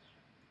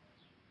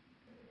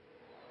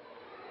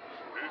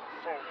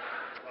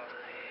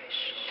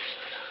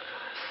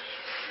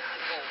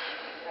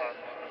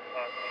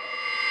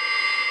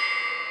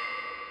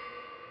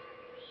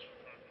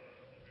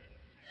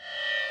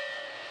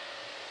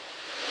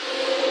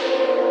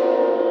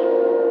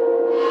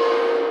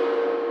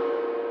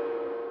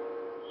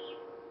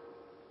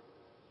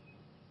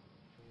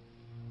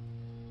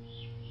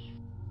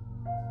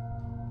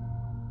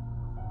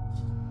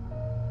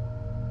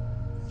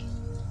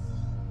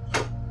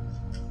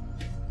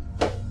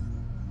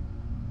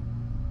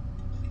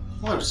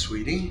 Hello,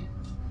 sweetie.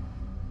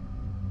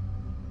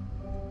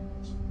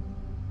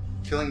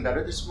 Feeling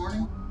better this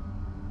morning?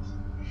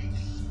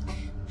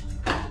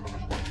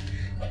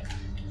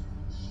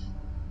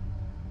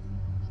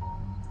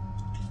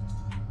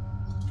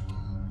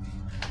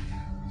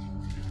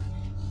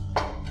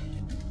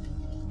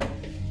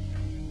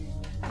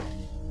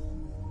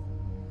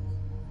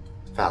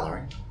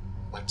 Valerie,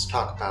 let's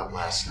talk about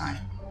last night.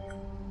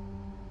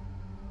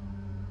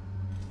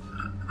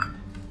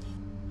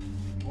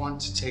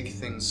 Want to take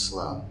things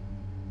slow.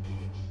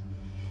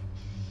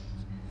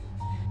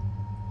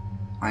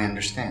 I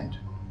understand.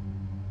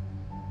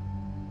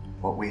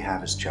 What we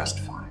have is just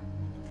fine.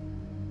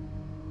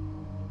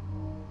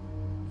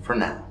 For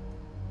now.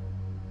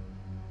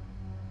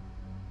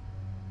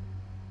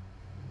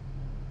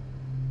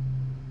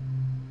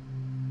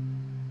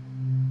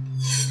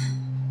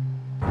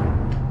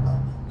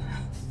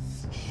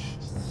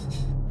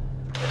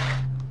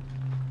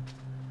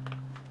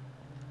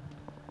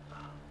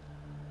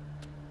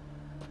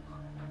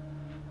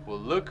 Well,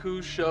 look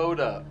who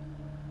showed up.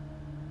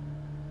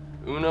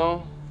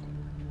 Uno,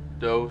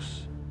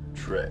 dos,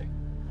 Trey.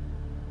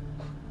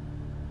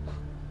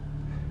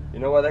 You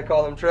know why they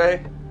call him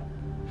Trey?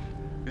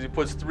 Because he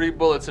puts 3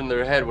 bullets in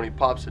their head when he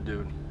pops a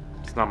dude.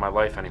 It's not my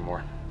life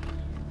anymore.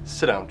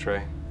 Sit down,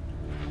 Trey.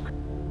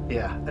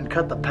 Yeah, and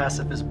cut the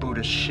pacifist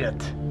Buddhist shit.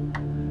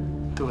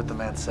 Do what the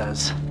man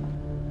says.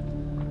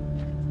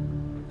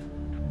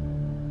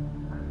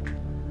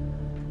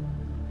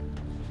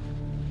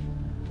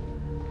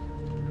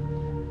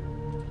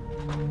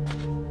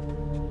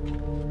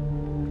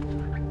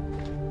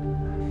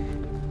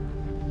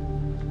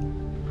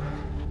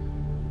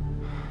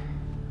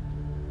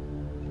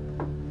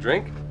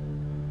 Drink?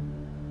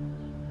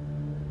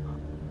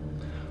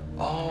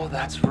 Oh,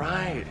 that's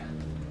right.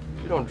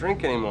 You don't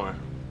drink anymore.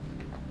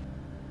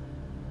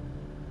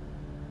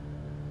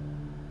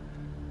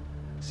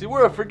 See,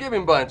 we're a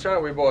forgiving bunch,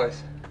 aren't we,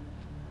 boys?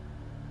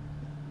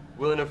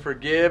 Willing to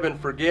forgive and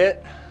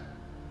forget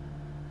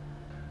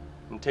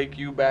and take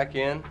you back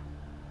in.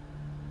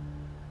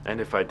 And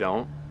if I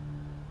don't?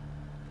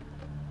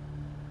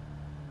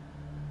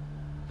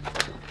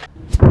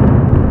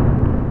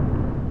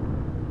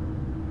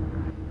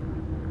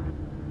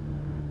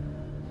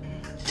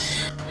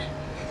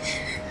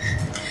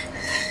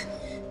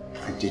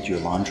 I did your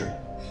laundry.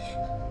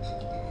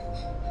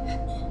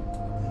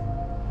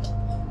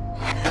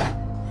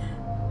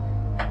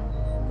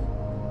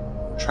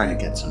 Try to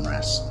get some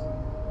rest.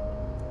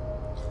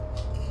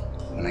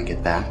 When I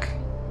get back,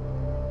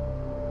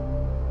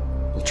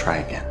 we'll try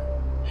again.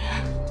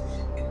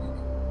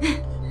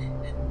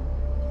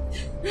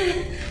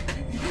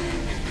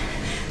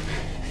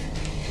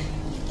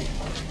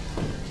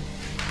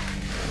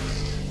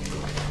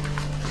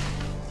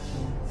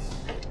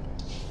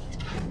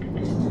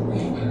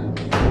 Somebody!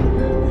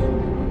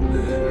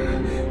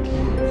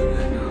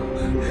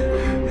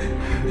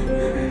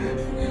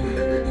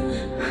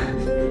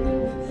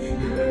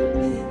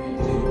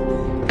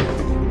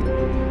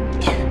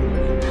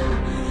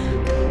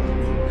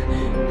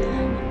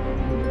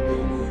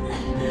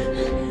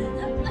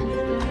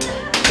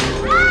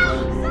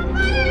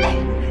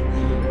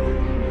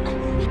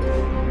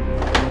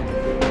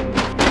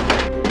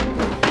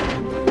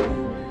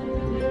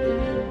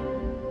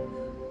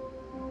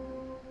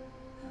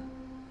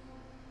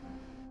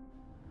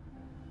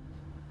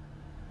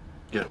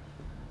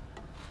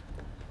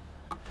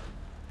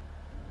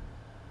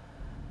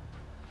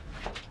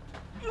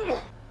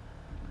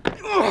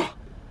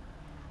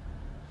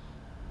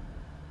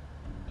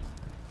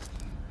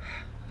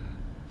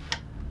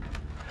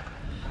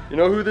 You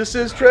know who this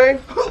is,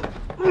 Trey?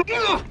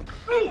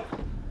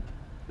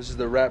 This is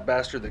the rat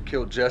bastard that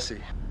killed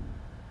Jesse.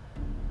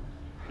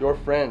 Your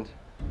friend.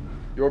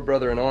 Your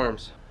brother in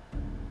arms.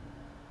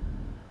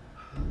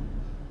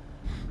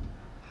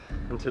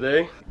 And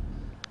today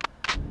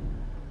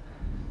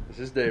is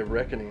his day of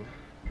reckoning.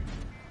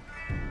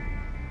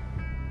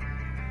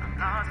 I'm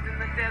lost in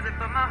the desert,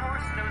 but my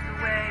horse knows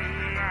the way.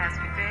 He asks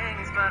me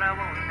things, but I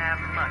won't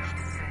have much to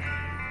say.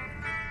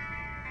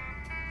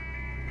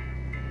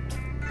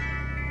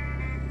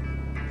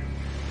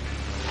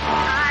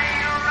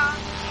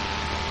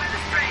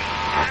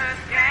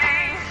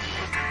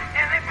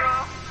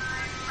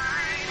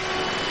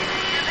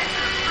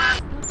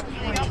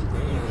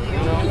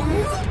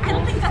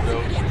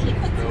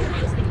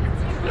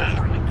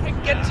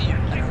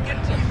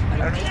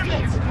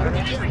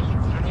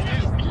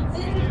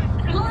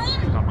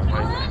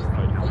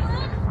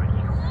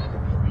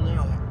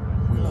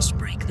 We must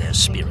break their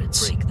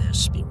spirits. Break their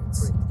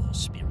spirits. Break their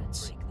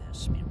spirits. Break their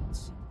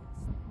spirits.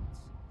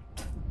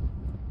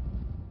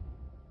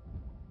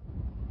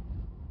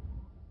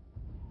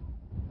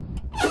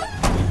 A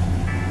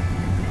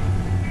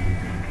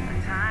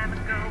time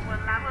ago, well,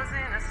 I was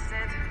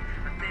innocent,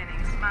 but then he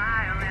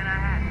smiled and I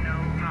had no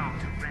wrong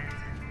to rent.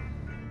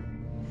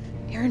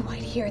 Aaron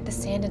White here at the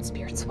Sand and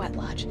Spirit Sweat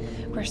Lodge,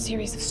 where a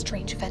series of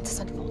strange events has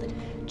unfolded.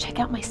 Check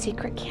out my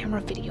secret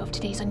camera video of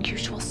today's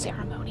unusual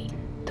ceremony.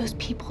 Those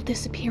people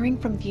disappearing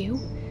from view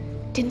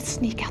didn't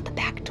sneak out the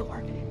back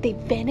door. They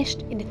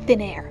vanished into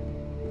thin air.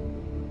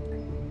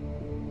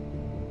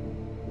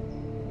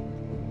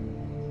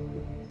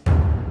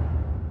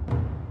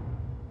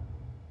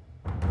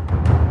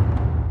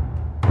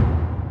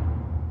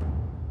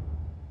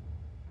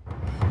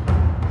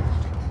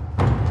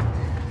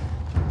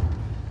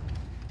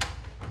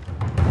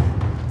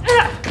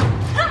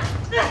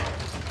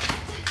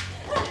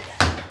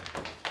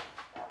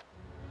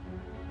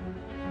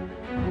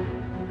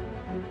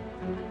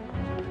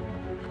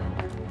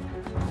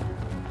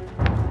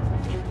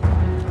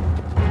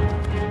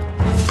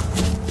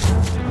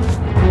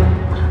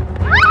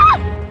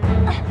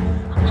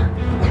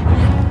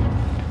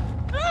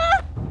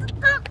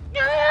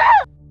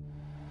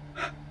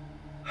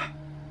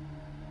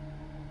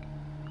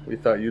 We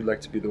thought you'd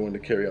like to be the one to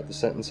carry out the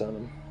sentence on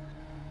him.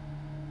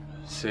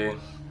 See, it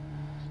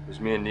was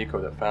me and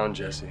Nico that found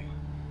Jesse.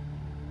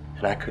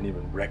 And I couldn't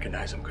even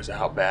recognize him because of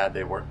how bad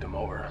they worked him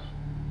over.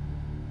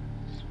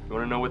 You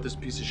want to know what this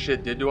piece of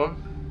shit did to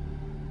him?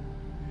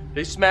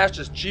 They smashed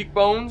his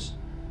cheekbones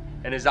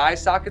and his eye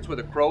sockets with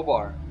a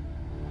crowbar.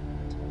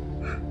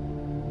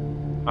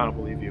 I don't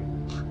believe you.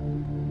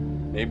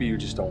 Maybe you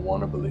just don't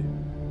want to believe.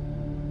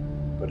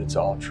 But it's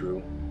all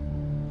true.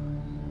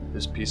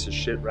 This piece of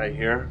shit right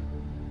here,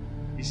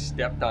 he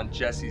stepped on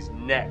Jesse's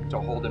neck to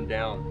hold him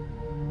down.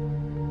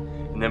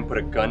 And then put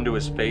a gun to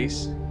his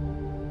face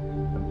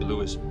and blew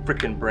his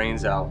frickin'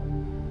 brains out.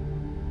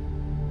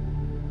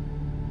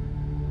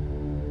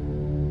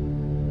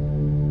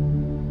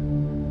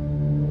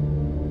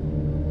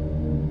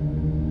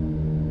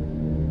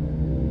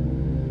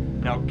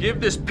 Now give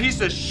this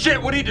piece of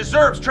shit what he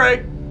deserves,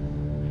 Trey!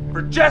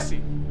 For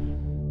Jesse!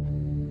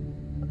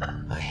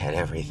 I had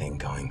everything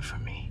going for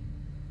me.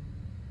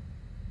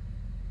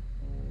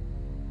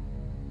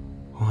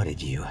 What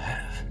did you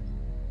have?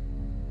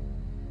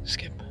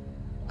 Skip,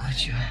 what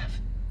did you have?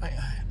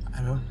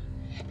 I don't...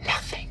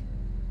 Nothing.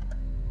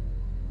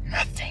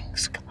 Nothing,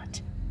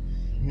 Scott.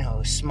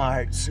 No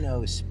smarts,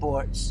 no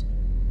sports,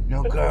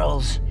 no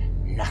girls,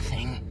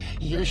 nothing.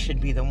 You should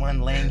be the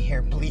one laying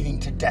here bleeding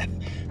to death,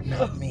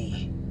 not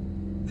me.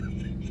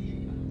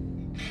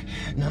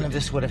 None of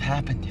this would have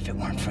happened if it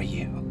weren't for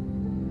you.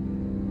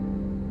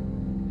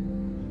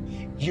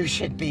 You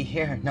should be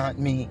here, not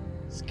me.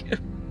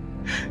 Skip.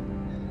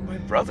 My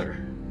brother.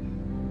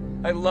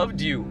 I loved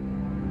you.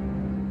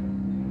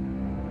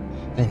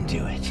 Then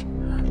do it.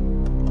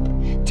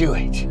 Do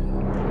it.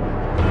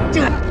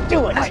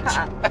 Do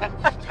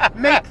it.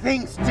 Make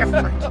things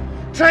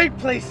different. Trade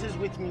places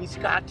with me,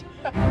 Scott.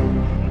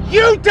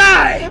 You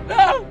die!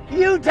 No!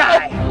 You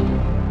die!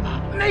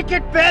 Make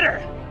it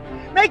better!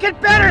 Make it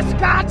better,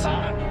 Scott!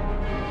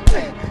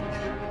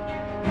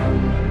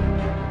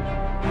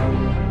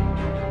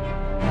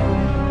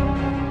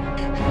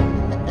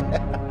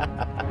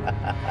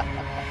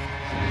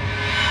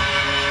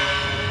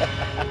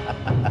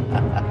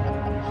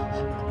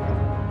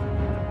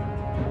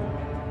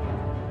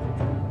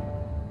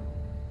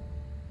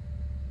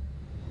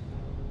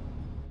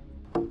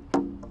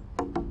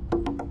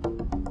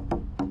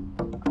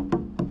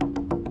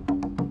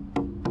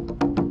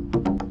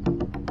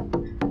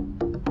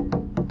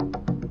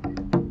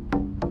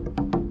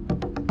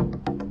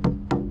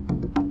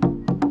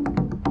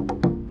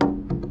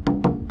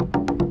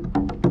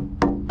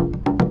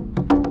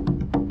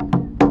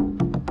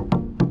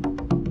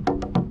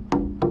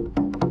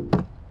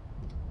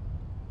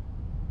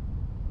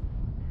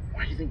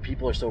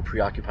 People are so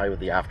preoccupied with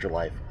the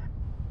afterlife.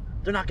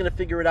 They're not going to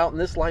figure it out in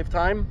this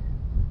lifetime.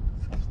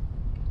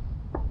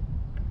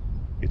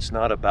 It's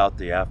not about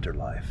the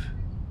afterlife.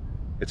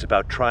 It's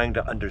about trying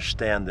to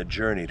understand the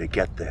journey to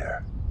get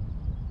there.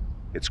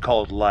 It's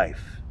called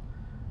life.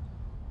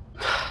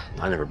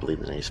 I never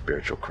believed in any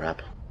spiritual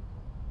crap.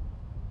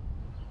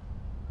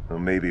 Well,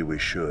 maybe we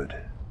should.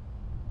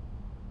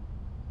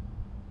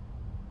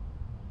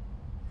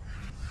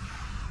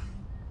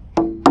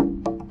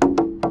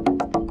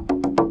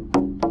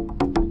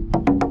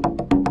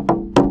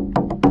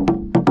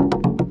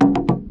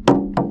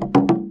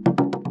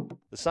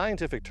 The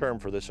scientific term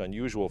for this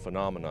unusual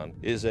phenomenon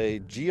is a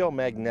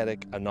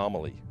geomagnetic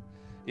anomaly.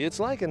 It's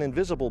like an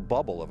invisible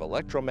bubble of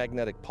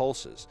electromagnetic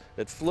pulses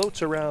that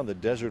floats around the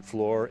desert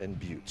floor and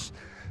buttes,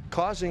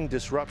 causing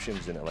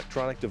disruptions in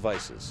electronic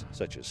devices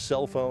such as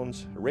cell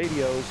phones,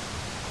 radios,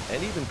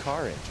 and even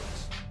car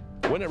engines.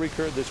 When it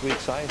recurred this week,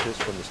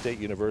 scientists from the State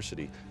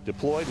University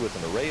deployed with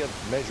an array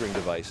of measuring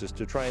devices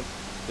to try and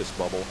this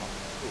bubble.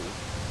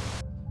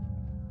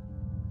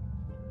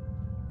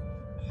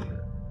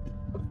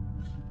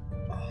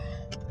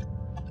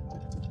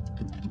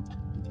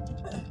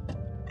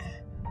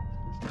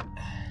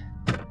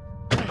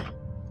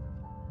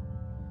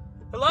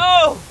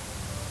 Hello?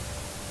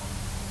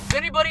 Is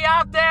anybody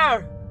out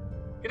there?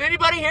 Can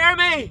anybody hear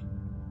me?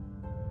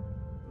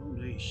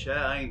 Don't need shy,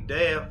 I ain't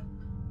deaf.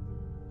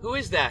 Who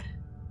is that?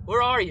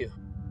 Where are you?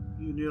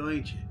 You new,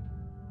 ain't you?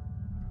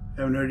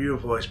 Haven't heard your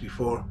voice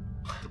before.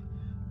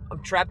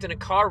 I'm trapped in a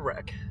car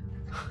wreck.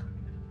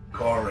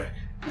 Car wreck.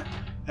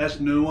 That's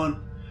a new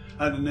one.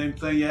 I didn't even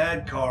think you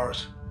had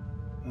cars.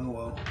 Oh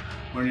well,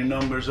 when your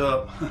number's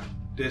up,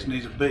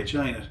 Destiny's a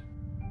bitch, ain't it?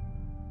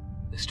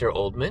 Mr.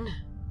 Oldman?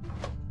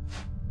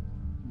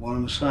 One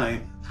and the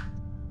same.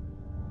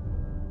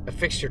 I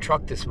fixed your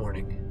truck this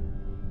morning.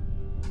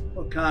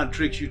 What kind of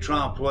tricks you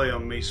trying to play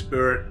on me,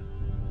 Spirit?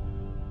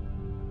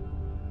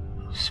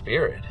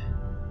 Spirit?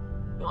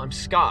 No, I'm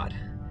Scott.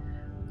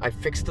 I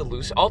fixed the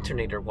loose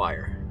alternator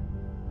wire.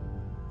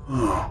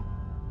 Oh.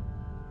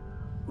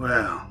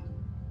 Well,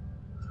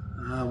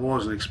 I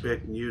wasn't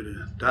expecting you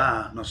to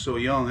die. Not so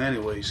young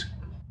anyways.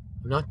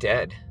 I'm not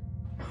dead.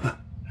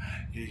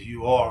 Yes,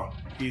 you are.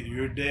 Either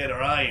you're dead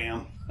or I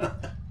am.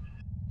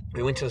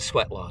 We went to the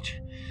sweat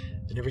lodge,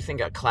 and everything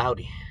got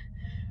cloudy.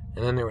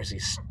 And then there was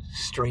these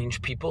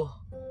strange people.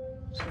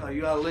 So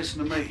you gotta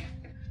listen to me.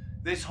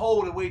 This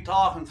hole that we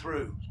talking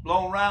through is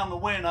blowing around the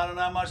wind. I don't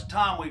know how much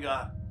time we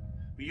got.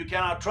 But you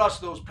cannot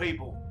trust those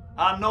people.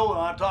 I know them.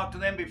 I talked to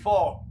them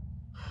before.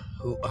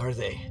 Who are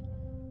they?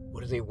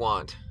 What do they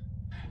want?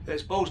 They're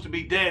supposed to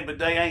be dead, but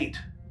they ain't.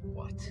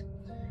 What?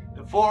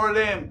 The four of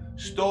them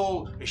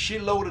stole a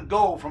shitload of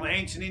gold from an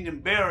ancient Indian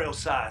burial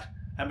site.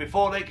 And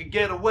before they could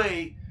get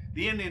away,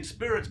 the Indian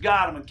spirits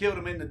got them and killed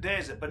them in the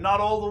desert, but not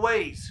all the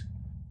ways.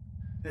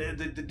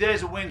 The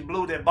desert winds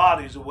blew their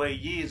bodies away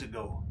years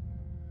ago.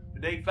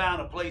 But they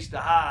found a place to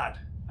hide,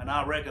 and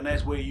I reckon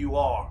that's where you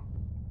are.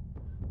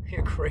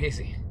 You're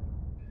crazy.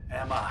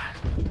 Am I?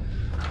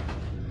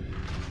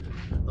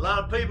 A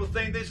lot of people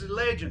think this is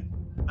legend.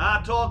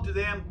 I talk to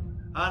them.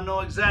 I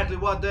know exactly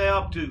what they're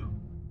up to.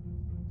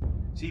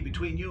 See,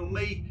 between you and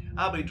me,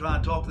 I've been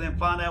trying to talk to them,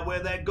 find out where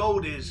that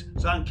gold is,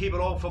 so I can keep it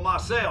all for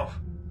myself.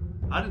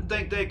 I didn't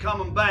think they're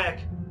coming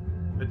back,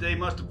 but they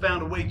must have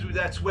found a way through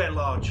that sweat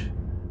lodge.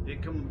 They're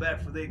coming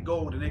back for their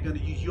gold, and they're going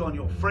to use you and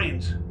your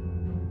friends.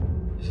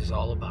 This is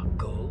all about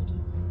gold?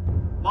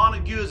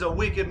 Montague's a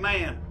wicked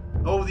man.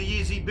 Over the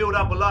years, he built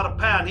up a lot of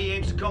power, and he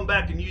aims to come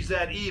back and use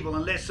that evil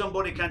unless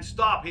somebody can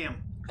stop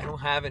him. I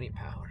don't have any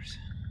powers.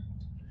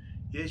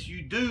 Yes,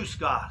 you do,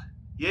 Scott.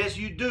 Yes,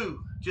 you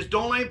do. Just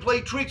don't let him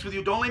play tricks with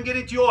you. Don't let him get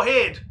into your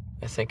head.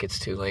 I think it's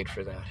too late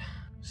for that.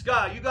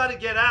 Scott, you got to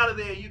get out of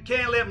there. You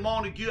can't let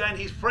Montague and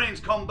his friends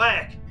come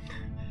back.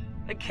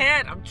 I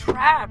can't. I'm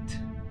trapped.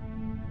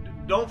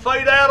 Don't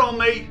fade out on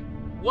me.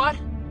 What?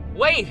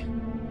 Wait.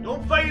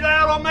 Don't fade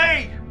out on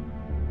me.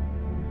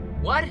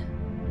 What?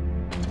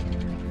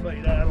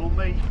 Fade out on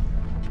me.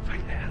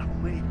 Fade out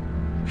on me.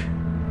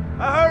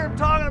 I heard him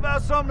talking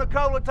about something a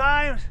couple of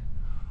times.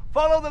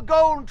 Follow the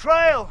golden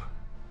trail.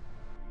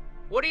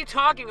 What are you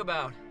talking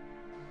about?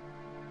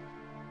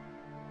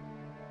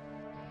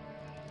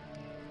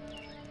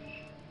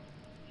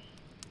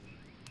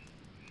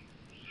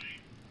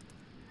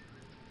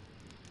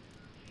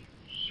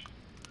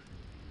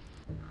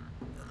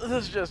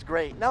 This is just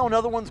great. Now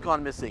another one's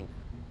gone missing.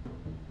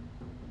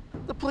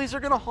 The police are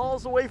gonna haul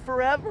us away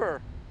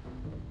forever.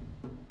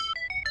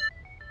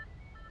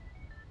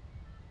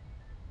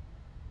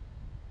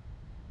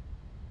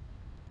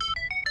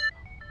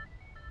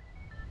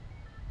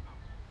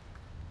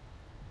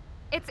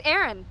 It's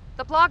Erin,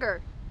 the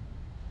blogger.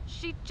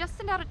 She just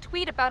sent out a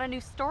tweet about a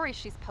new story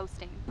she's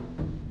posting.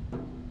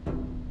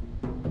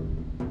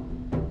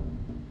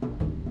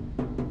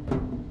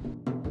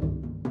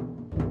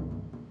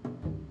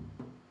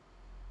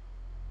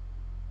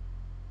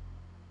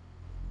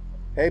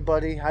 Hey,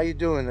 buddy, how you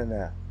doing in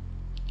there?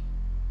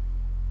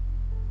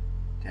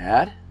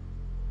 Dad?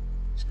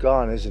 It's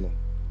gone, isn't it?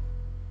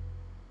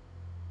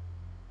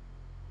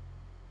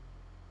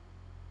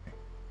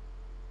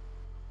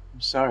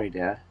 I'm sorry,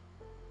 Dad.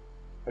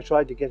 I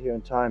tried to get here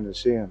in time to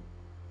see him.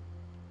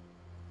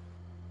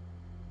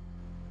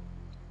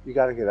 You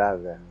gotta get out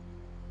of there.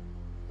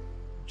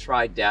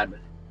 Tried, Dad,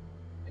 but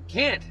I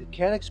can't. You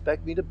can't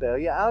expect me to bail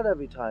you out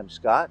every time,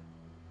 Scott.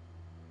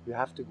 You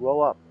have to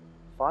grow up.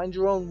 Find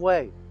your own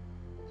way.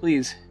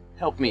 Please,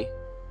 help me.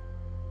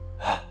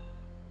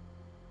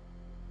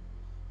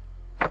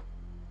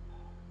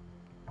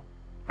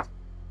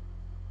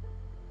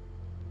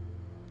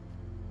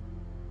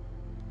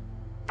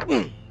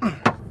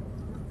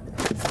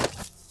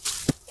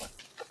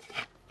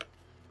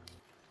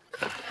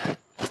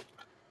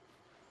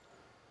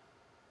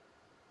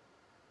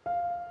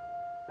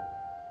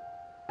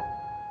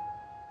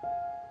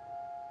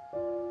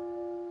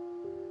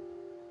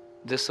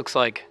 This looks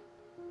like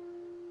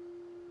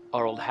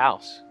our old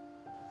house.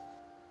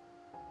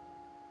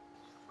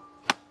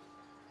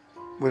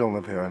 We don't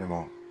live here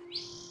anymore.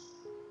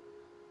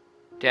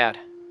 Dad,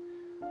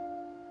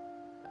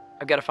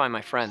 I've got to find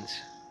my friends.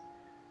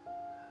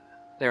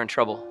 They're in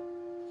trouble.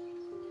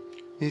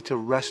 You need to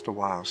rest a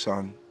while,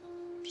 son.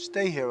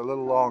 Stay here a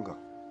little longer.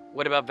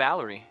 What about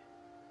Valerie?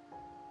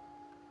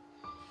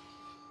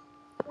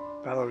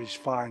 Valerie's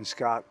fine,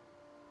 Scott.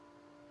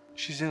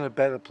 She's in a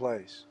better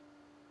place.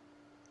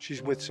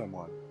 She's with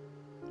someone.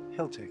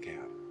 He'll take care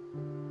of her.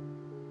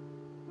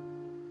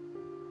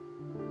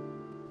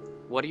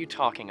 What are you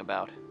talking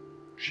about?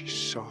 She's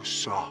so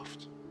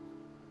soft.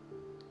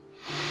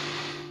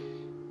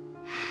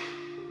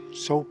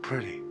 So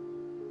pretty.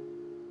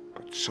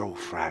 But so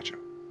fragile.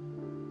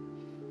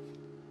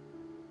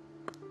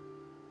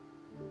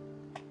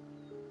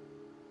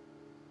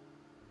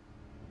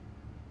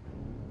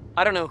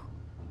 I don't know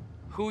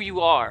who you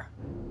are,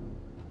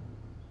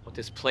 what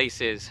this place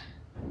is,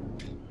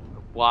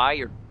 or why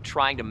you're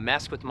trying to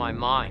mess with my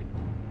mind.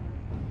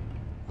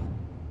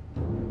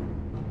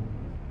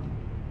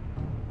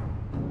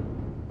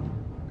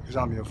 Because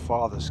I'm your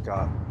father,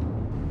 Scott.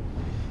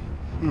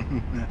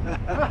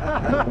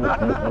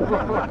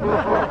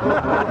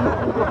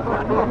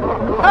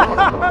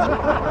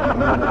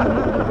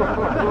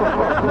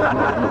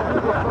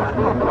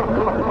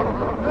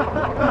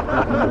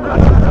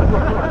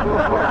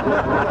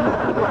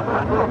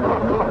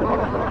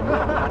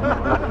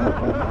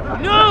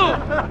 No!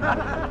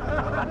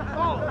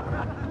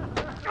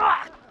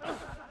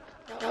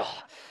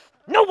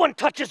 No one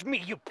touches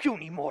me, you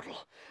puny mortal.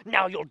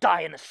 Now you'll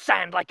die in the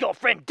sand like your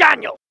friend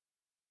Daniel.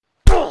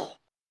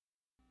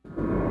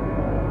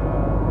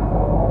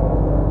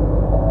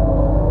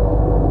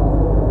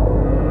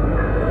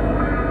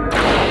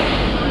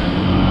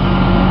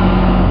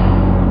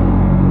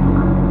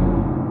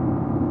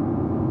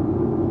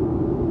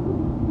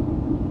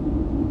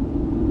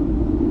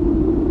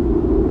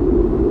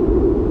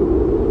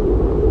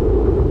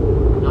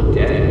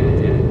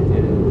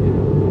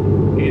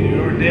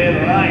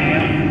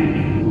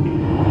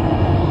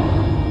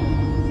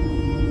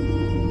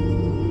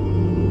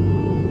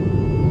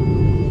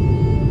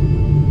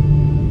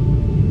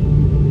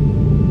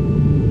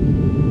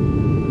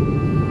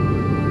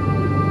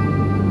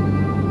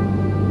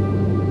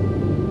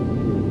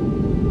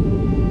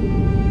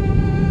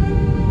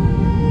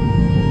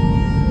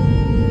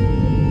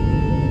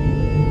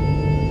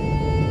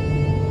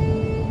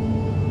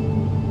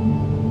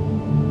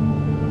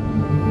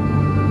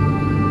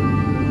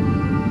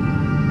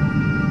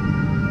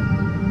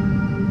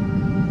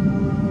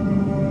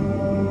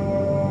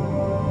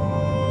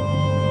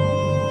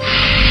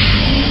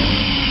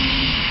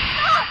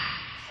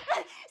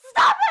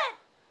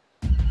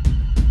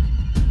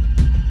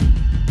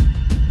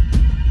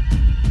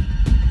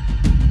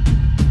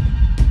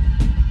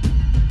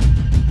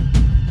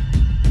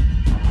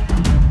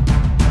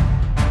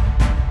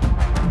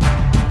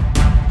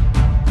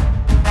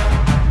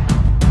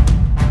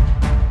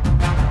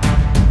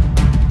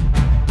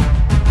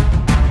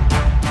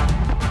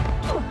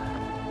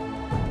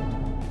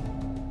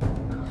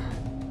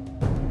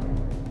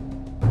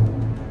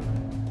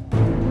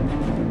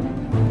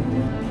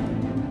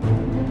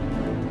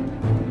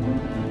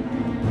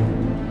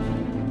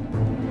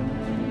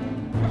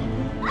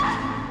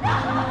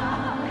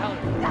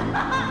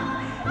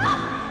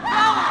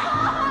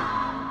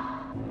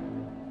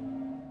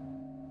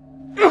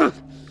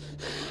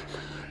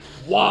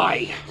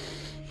 Why?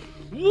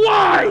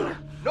 Why?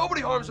 Nobody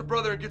harms a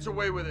brother and gets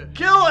away with it.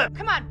 Kill him!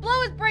 Come on,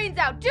 blow his brains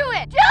out. Do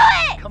it! Do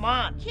it! Come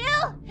on.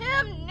 Kill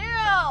him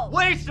now!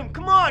 Waste him,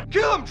 come on!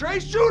 Kill him, Trey!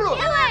 Shoot him!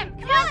 Kill him!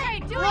 Kill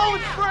him! Do Blow it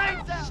his now!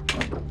 brains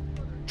out!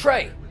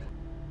 Trey!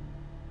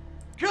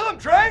 Kill him,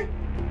 Trey!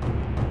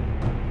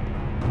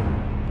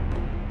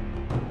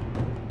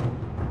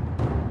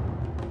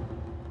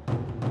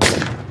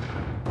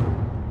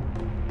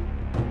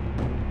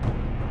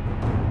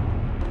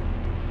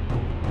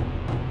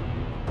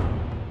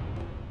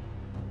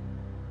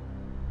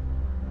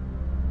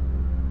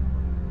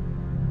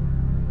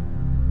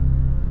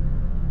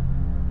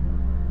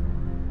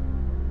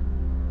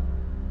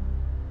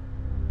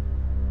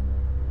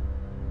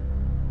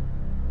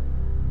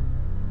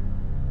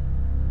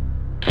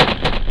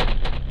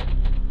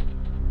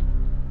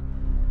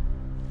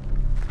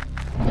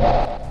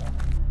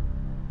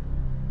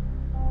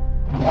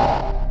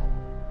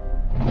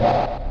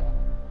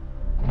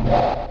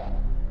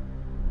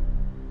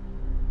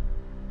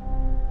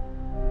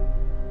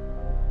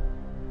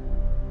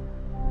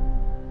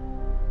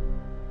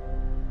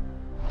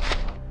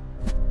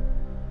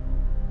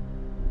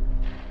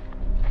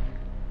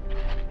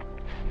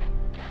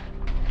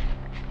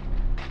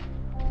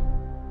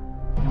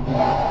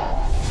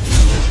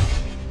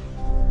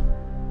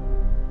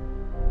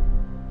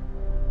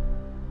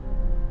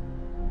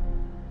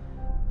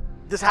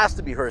 This has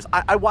to be hers.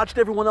 I watched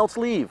everyone else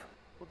leave.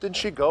 Well, didn't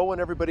she go when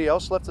everybody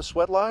else left the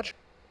sweat lodge?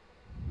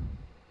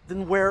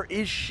 Then where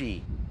is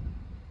she?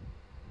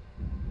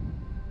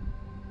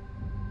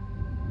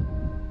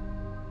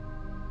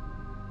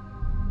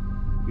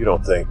 You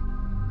don't think?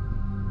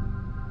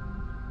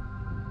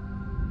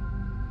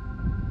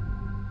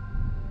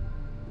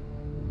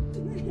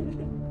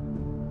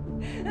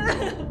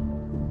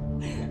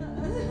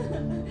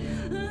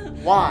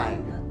 Why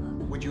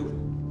would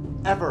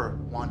you ever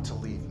want to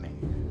leave me?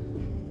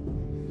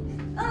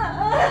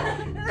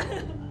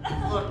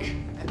 Look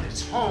at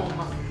this home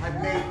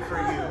I've made for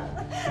you.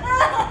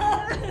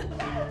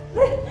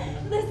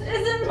 This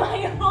isn't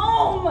my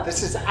home!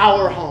 This is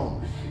our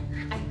home.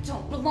 I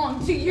don't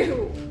belong to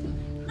you!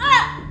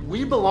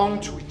 We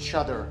belong to each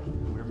other.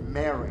 We're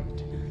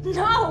married.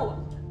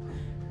 No!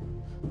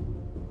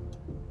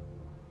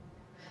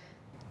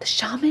 The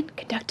shaman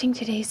conducting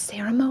today's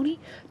ceremony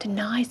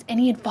denies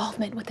any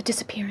involvement with the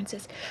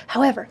disappearances.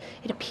 However,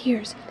 it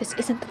appears this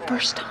isn't the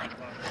first time.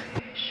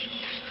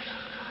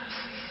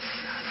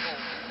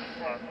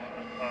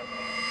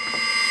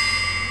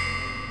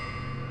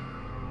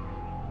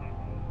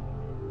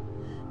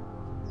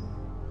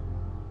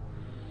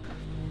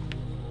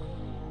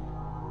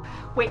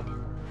 Wait,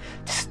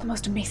 this is the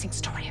most amazing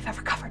story I've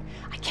ever covered.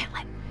 I can't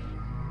let...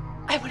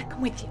 I want to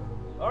come with you.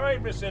 All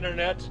right, Miss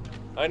Internet.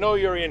 I know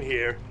you're in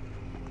here.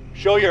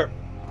 Show your...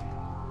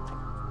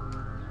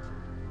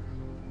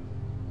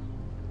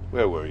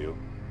 Where were you?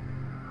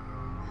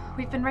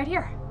 We've been right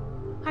here,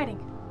 hiding.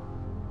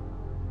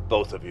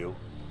 Both of you.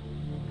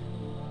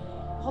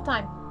 The whole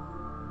time.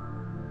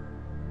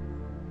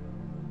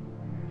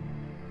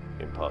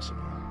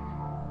 Impossible.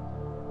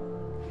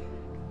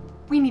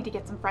 We need to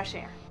get some fresh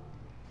air.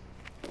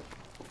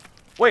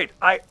 Wait,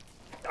 I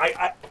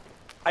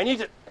need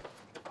to...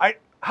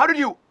 How did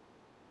you...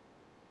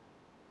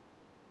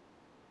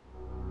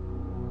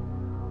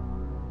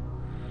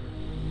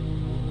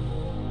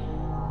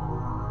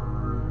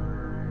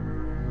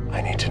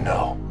 I need to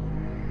know.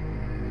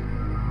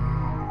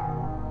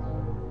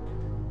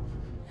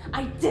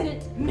 I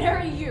didn't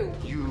marry you!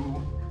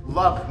 You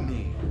love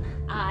me.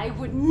 I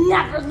would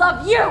never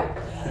love you!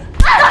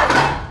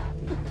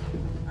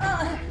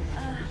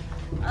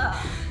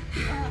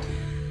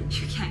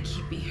 You can't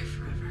keep me here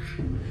forever.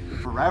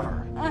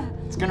 Forever?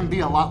 It's gonna be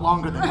a lot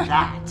longer than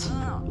that.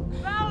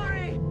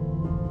 Valerie!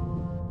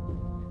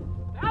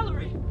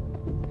 Valerie!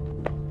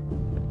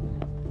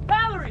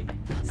 Valerie!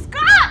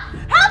 Scott!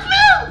 Help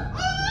me!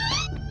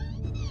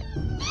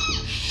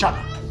 Shut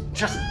up.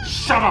 Just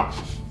shut up.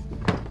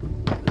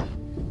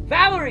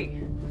 Valerie!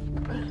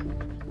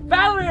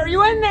 Valerie, are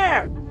you in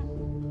there?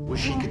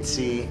 Wish you could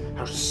see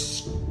how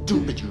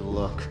stupid you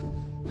look.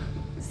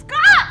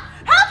 Scott!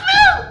 Help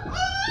me!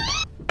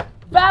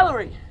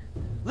 Valerie!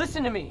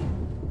 Listen to me.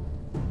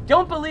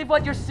 Don't believe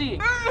what you're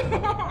seeing.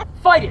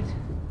 Fight it.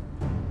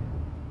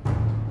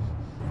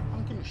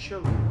 I'm gonna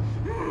show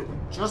you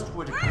just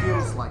what it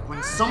feels like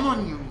when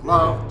someone you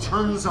love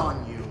turns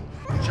on you,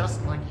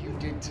 just like you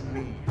did to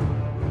me.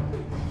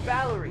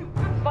 Valerie,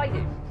 fight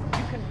it.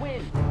 You can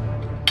win.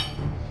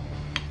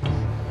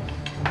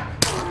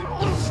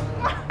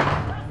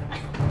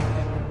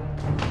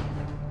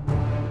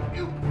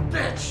 You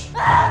bitch!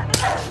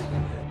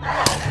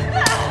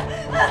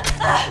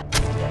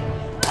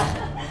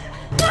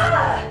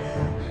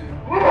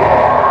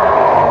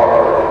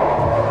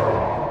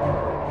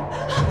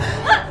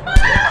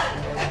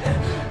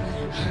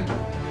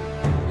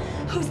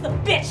 Who's the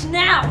bitch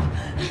now?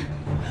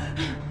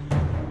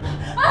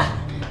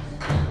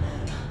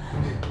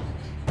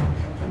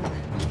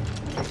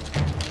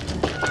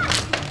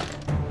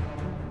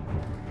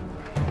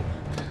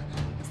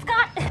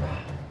 Scott!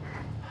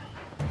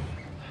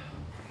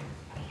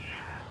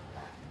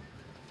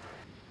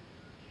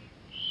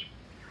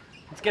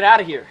 Let's get out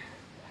of here.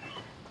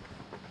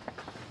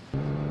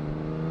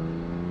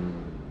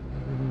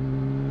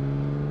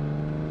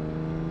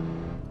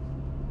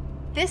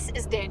 This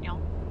is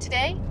Daniel.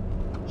 Today,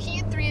 he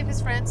and 3 of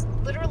his friends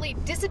literally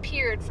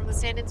disappeared from the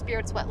Sand and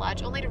Spirit Sweat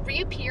Lodge, only to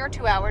reappear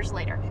 2 hours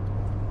later.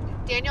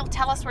 Daniel,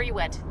 tell us where you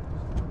went.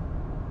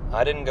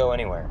 I didn't go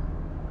anywhere.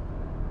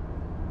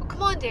 Well,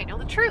 come on, Daniel,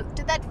 the truth.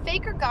 Did that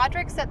faker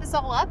Godric set this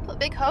all up? A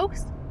big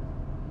hoax?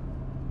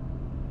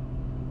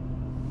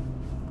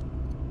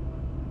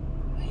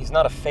 He's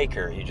not a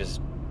faker, he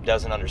just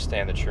doesn't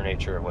understand the true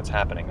nature of what's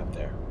happening up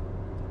there.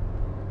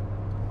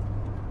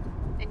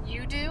 And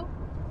you do?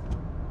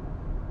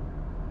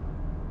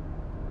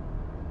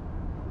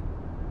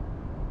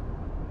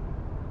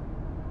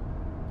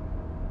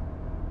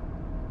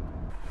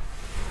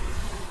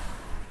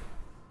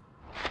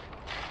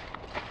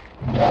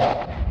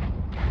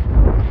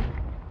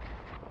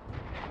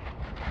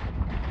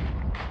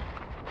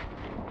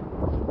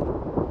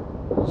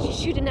 She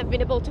shouldn't have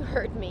been able to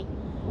hurt me.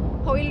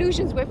 Our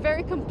illusions were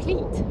very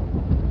complete.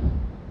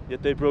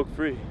 Yet they broke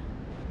free.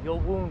 Your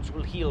wounds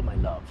will heal, my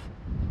love.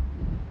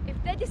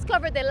 If they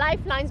discovered the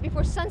lifelines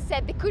before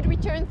sunset, they could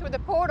return through the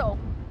portal.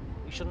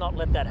 We shall not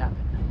let that happen.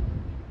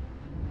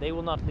 They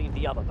will not leave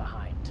the other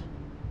behind.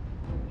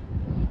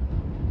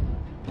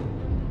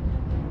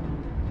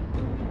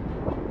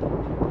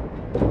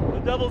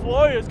 devil's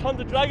warriors come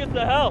to drag us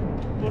to hell.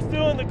 We're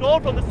stealing the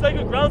gold from the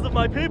sacred grounds of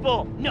my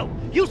people. No,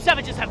 you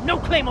savages have no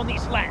claim on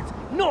these lands,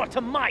 nor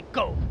to my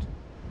gold.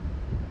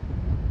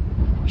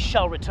 We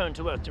shall return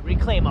to Earth to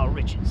reclaim our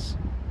riches.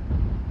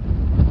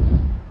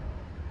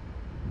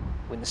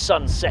 When the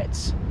sun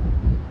sets,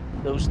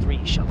 those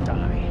three shall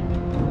die.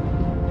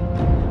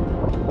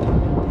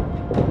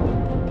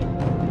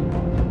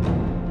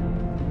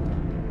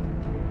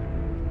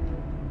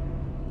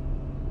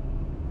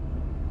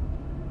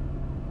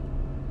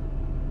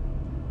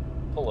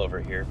 Pull over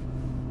here.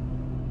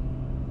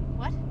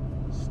 What?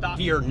 Stop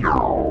here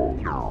now.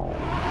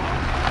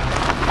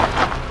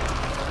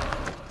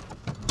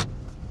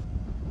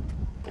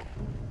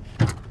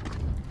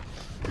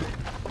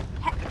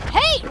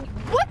 Hey!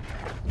 What?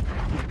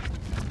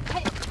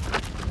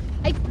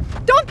 I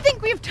don't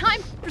think we have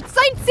time for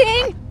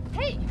sightseeing!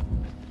 Hey!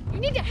 You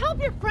need to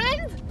help your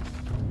friends!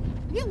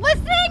 Are you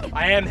listening?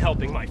 I am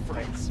helping my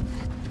friends.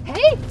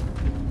 Hey!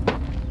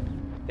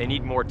 They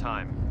need more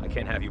time. I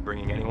can't have you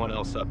bringing anyone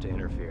else up to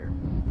interfere.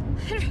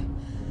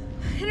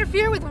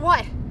 Interfere with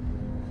what?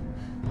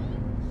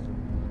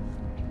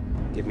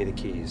 Give me the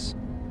keys.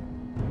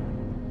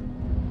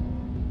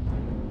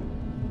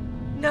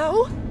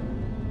 No?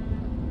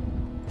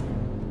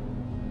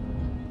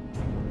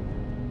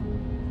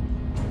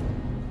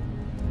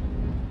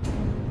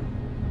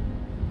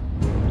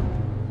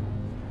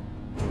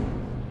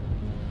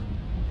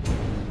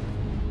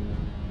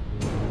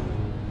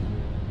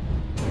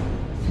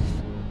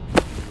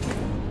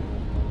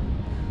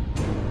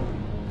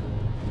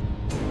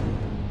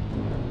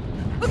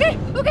 Okay.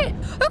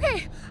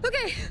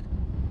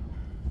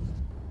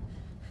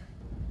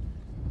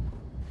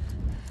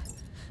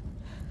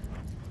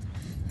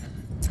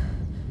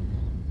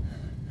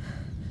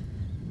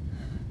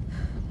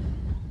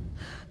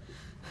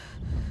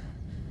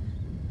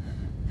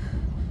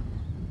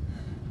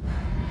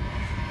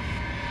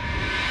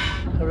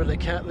 I really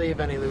can't leave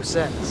any loose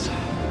ends.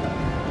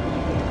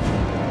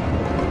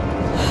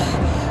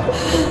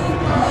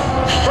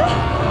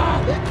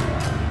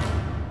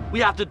 We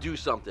have to do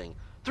something.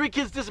 3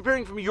 kids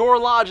disappearing from your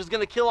lodge is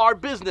gonna kill our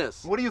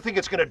business. What do you think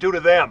it's gonna do to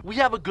them? We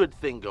have a good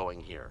thing going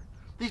here.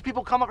 These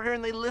people come up here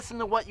and they listen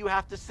to what you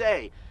have to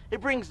say.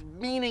 It brings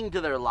meaning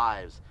to their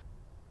lives.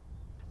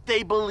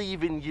 They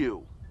believe in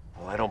you.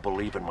 Well, I don't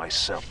believe in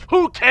myself.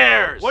 Who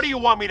cares? What do you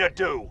want me to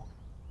do?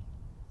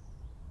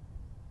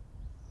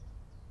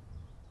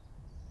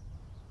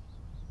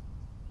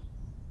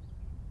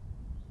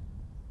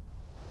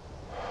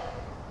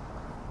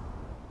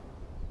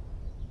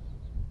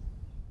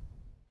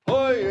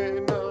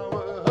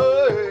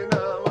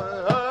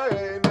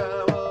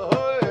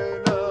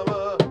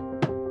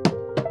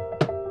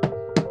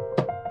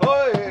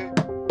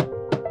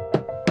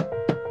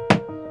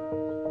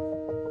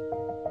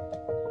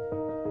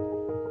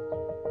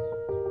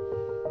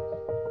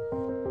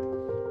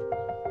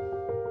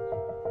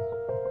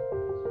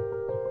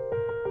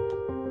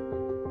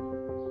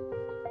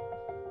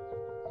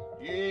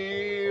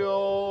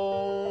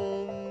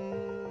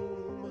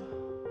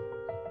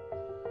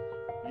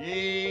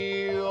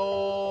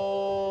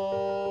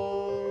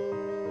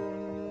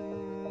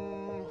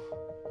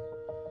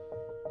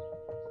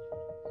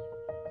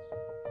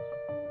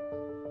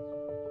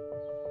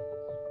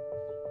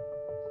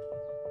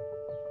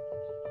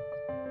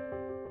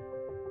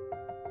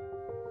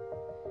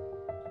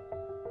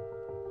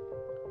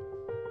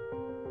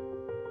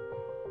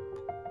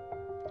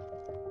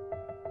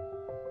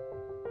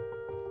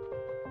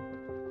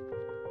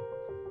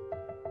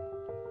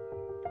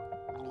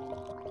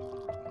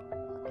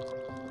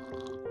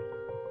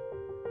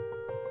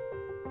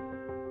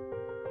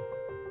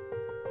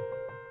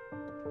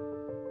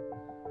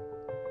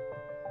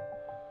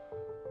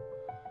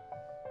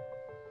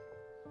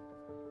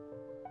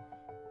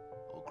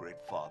 Great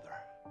Father,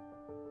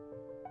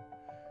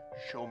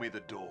 show me the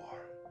door.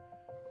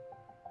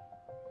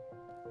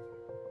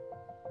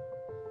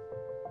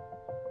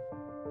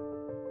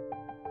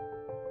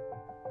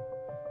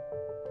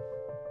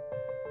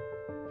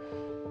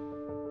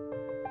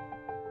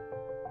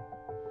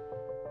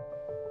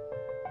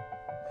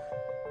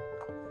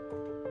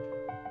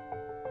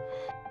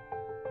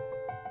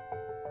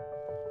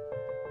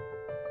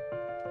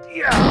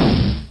 Yeah!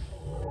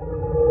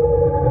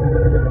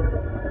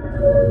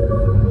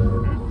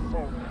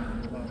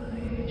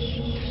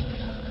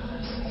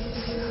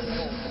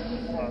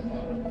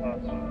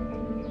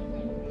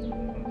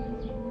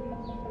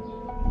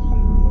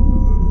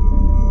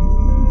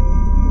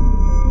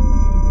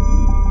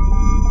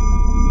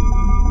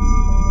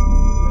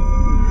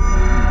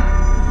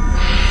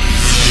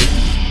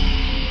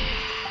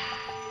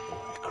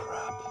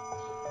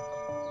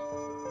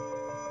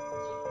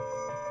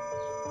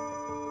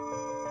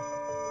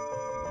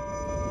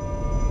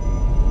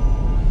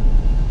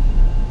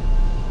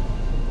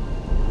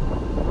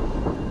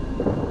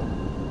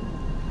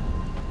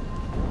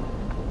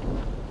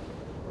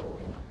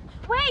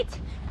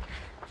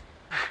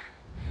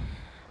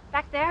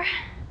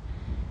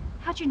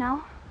 How'd you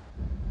know?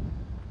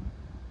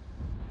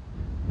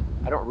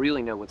 I don't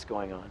really know what's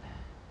going on.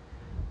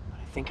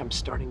 think I'm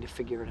starting to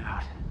figure it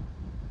out.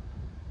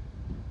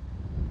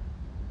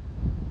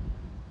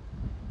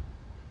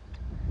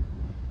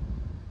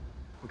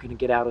 We're gonna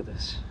get out of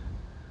this.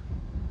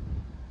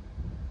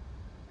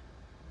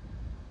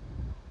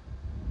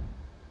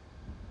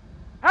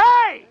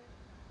 Hey!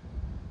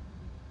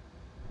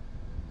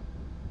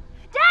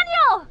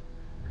 Daniel!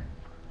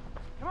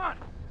 Come on.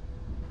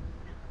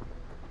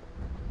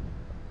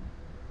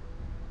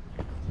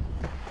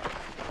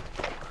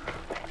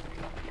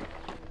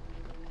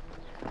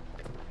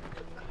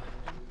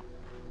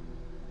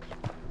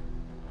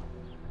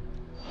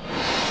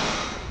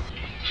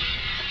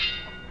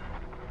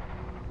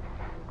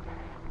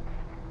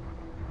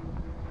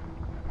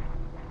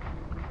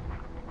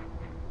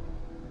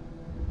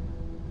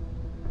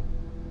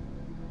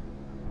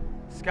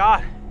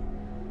 Scott!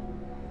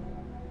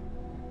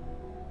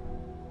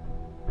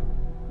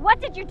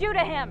 What did you do to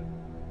him?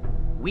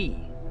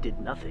 We did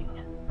nothing.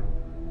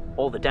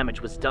 All the damage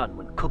was done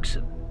when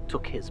Cookson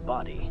took his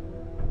body.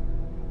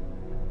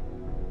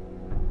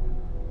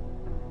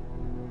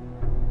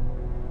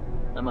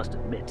 I must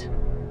admit,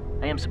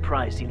 I am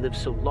surprised he lived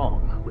so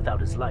long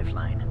without his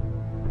lifeline,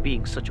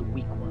 being such a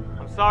weak one.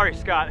 I'm sorry,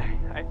 Scott.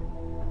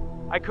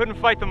 I couldn't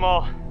fight them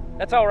all.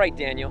 That's all right,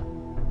 Daniel.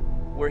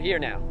 We're here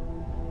now.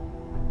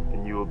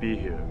 And you will be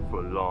here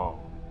for a long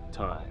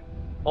time.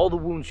 All the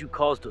wounds you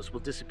caused us will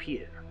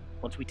disappear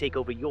once we take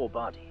over your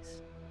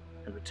bodies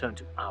and return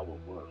to our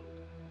world.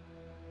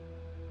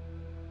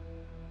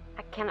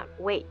 I cannot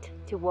wait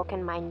to walk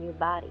in my new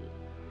body.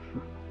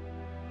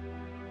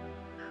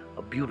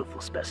 A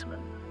beautiful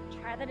specimen.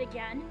 Try that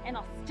again, and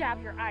I'll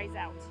stab your eyes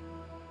out.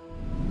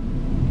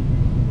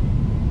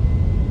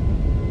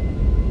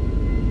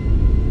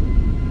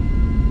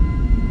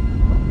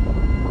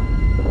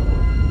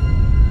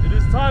 It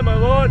is time, my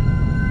lord.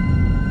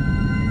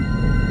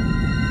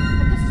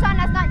 But the sun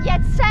has not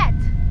yet set.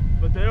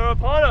 But they are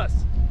upon us.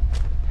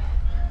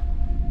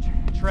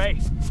 Trey,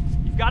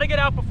 you've got to get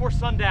out before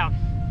sundown.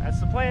 That's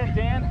the plan,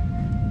 Dan.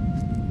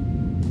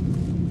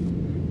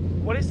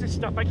 What is this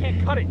stuff? I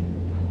can't cut it.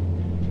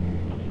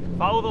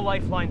 Follow the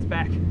lifelines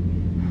back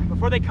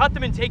before they cut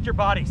them and take your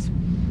bodies.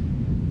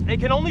 They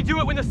can only do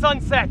it when the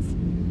sun sets.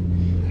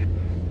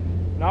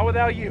 Not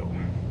without you.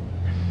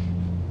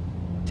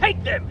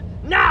 Take them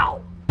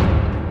now!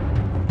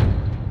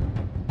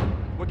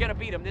 We're gonna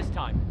beat him this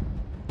time.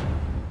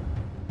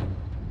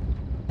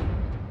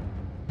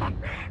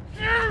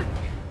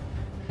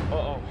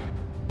 Uh-oh.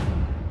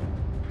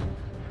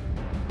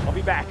 I'll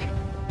be back.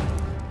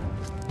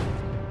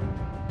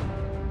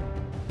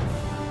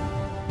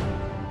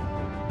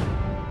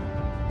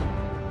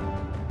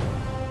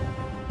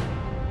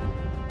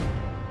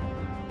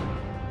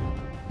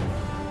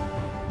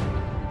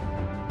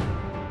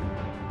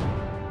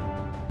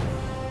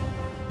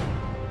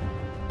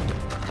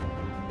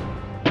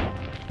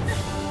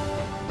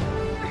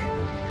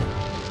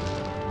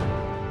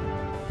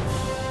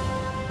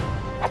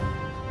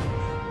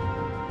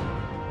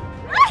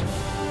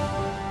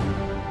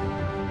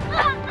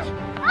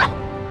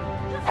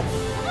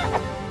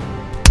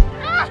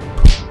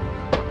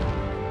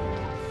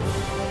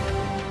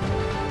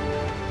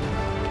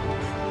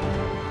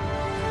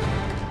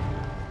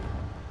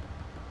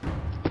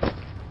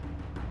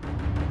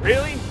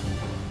 Really?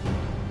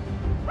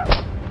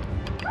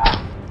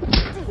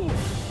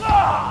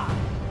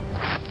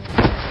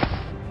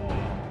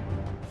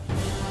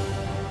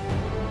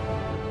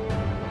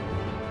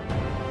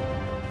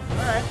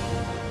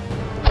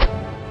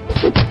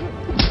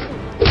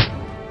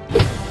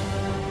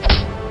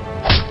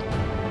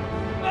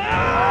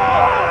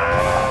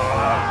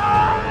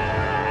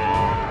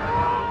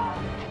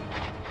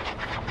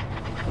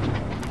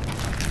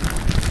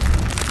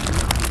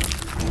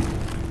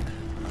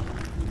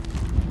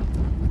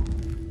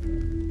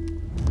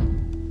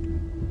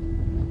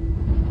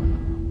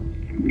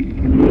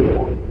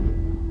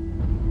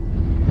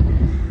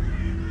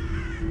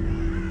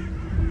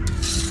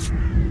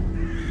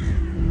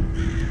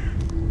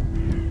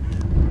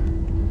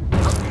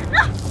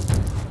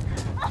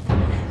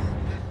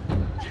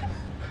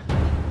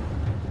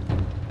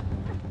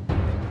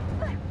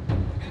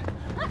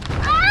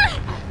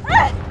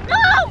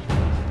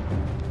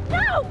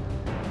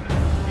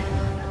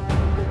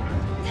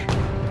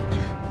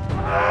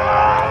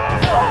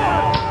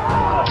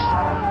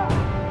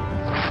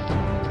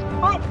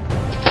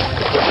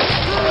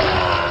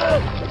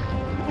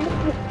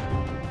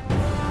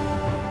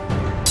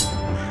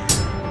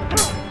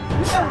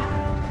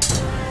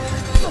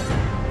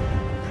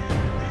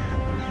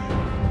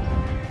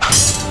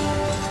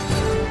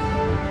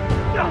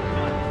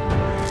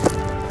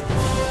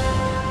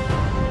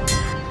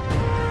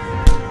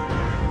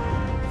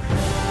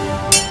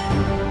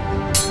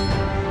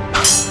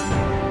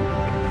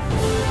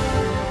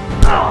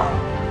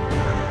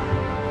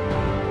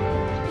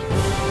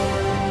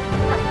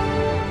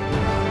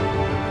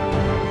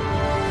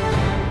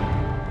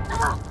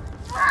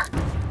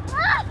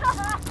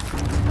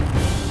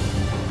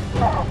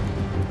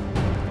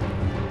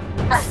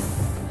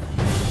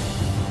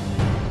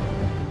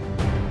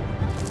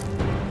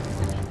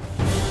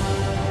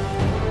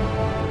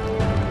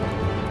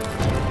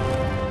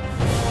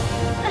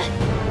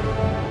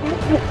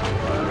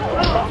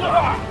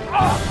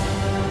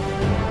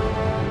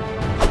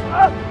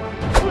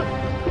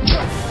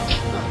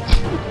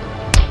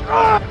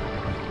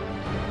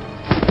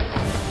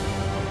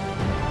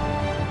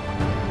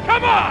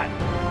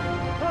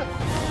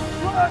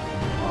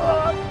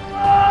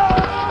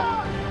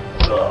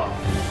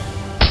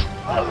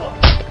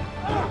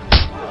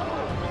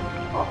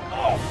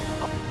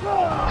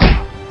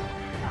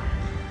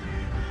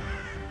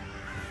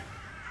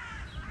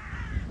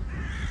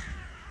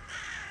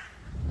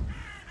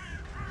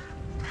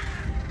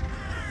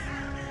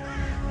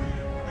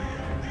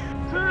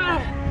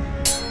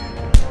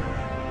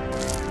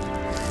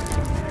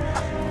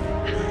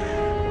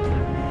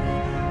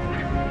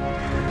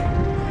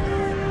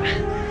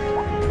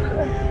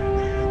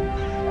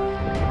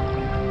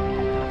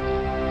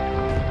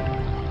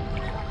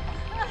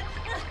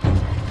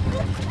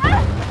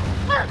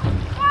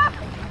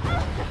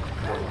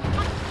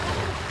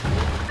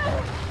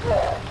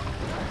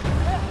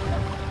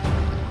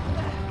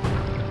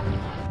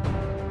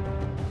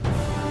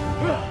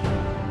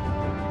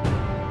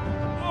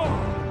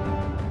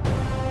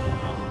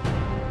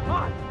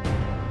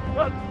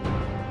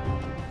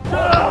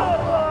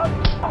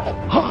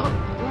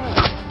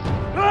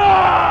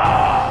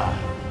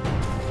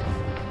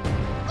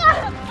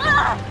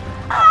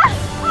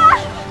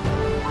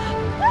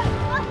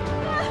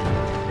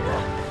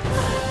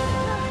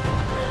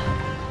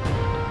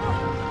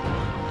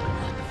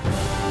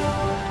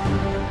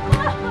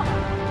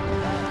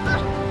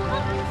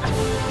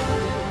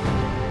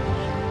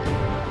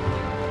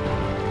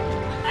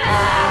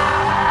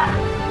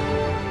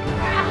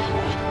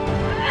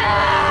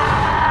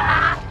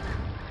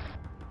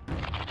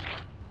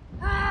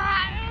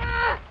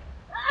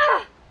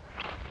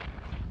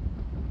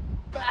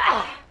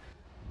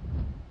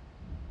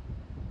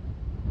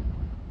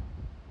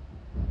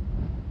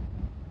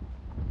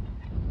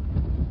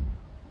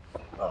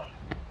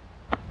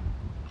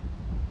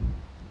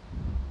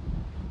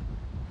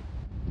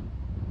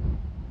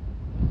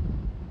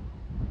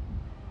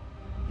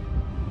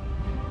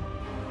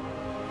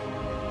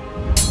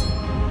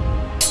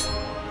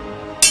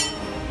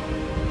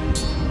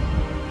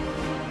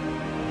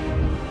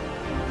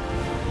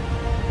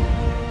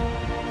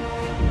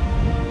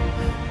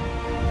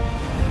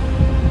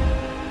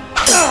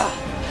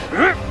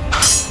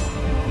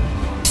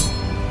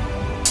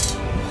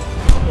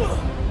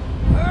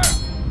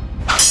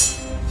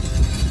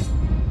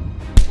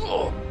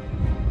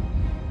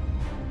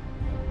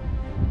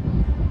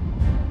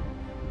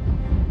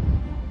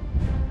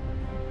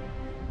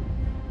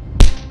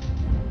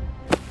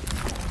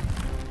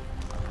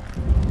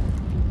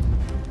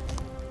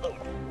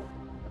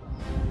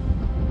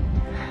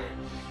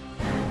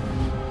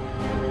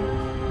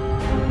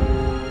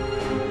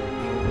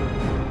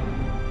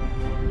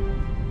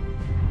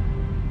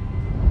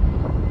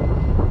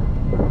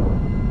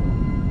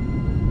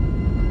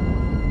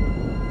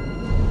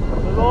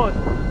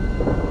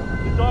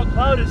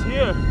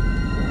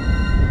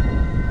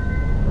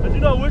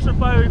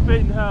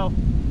 Well,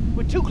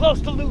 we're too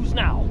close to lose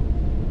now.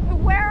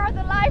 Where are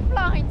the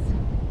lifelines?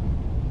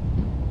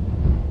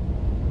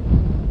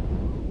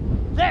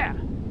 There!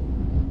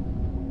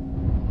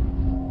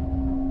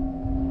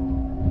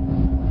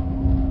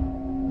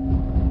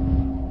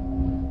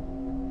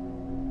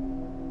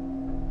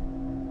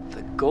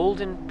 The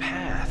Golden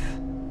Path.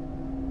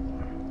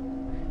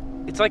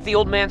 It's like the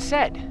old man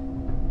said.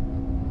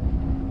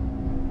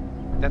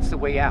 That's the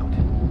way out.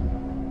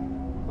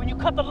 When you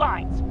cut the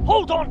lines,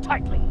 hold on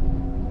tightly.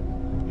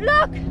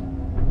 Look!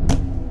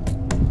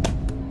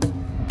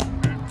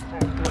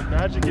 What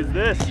magic is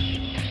this?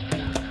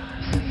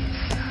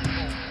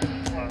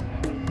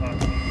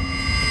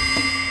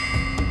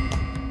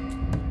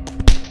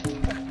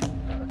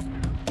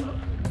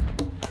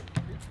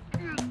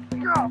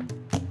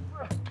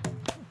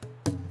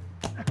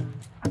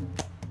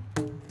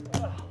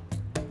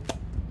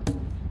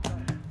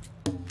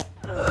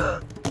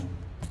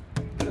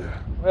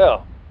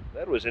 Well,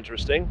 that was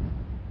interesting.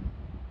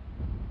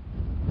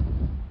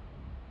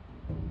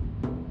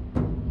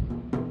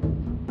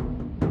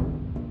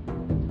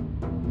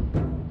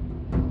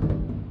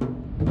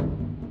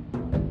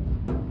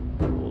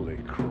 Holy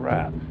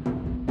crap.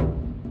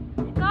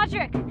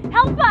 Godric,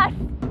 help us!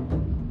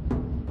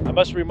 I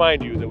must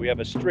remind you that we have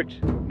a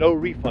strict no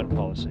refund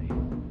policy.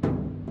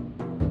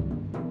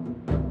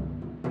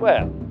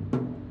 Well,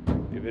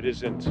 if it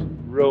isn't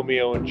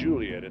Romeo and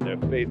Juliet and their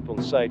faithful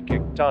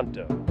sidekick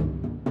Tonto.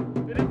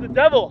 It is the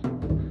devil!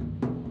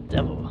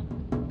 Devil?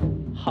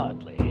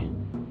 Hardly.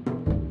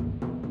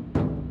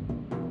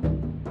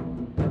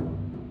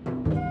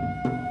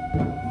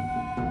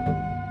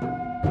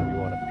 You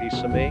want a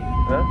piece of me,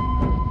 huh?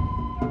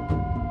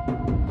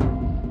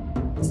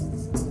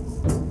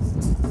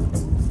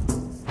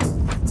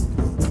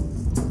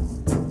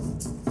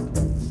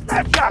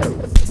 Snapshot!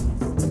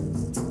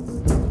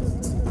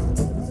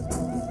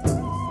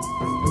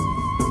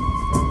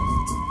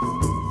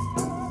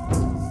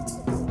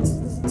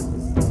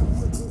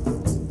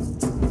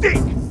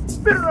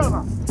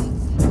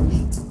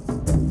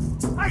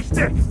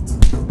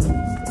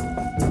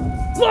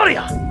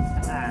 Gloria!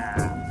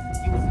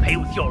 You will pay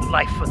with your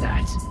life for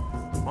that.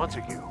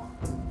 Montague.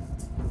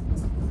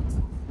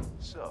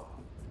 So,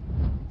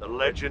 the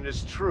legend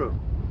is true.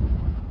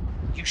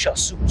 You shall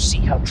soon see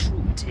how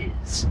true it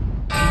is.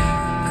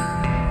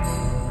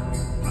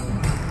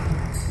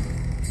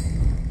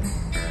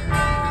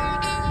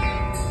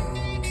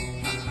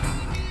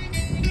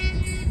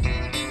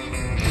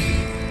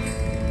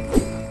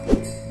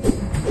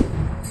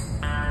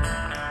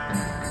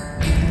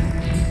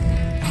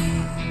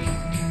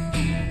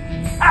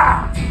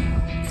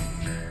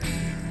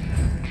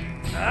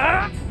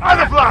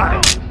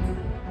 Butterfly!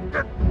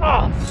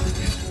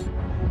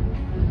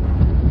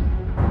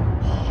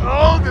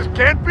 Oh, this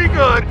can't be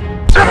good.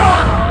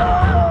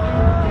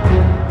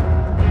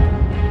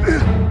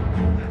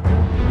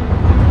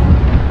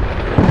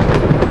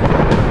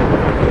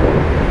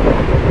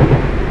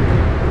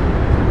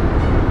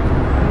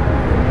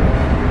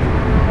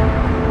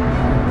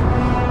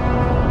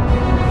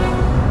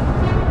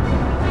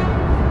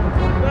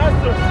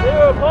 Master, they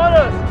are upon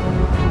us!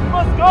 We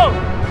must go!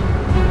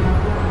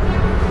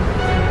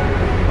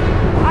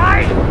 I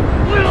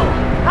will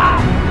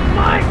have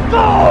my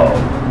goal!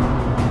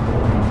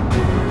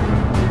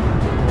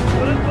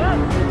 What is this?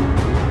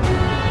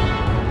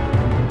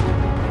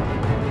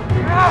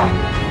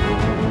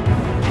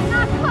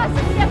 Not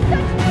possibly have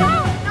such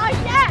power! Not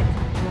yet!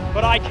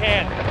 But I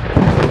can.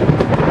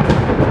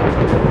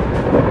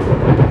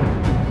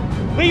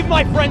 Leave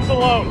my friends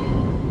alone!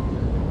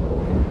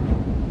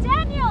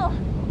 Daniel!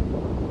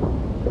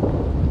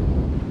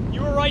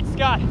 You were right,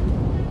 Scott.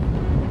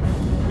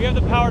 We have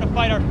the power to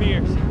fight our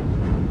fears.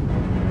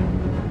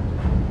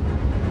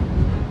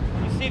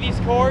 You see these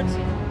cords?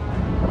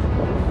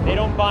 They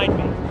don't bind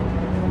me.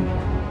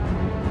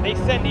 They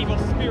send evil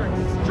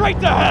spirits straight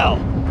to hell!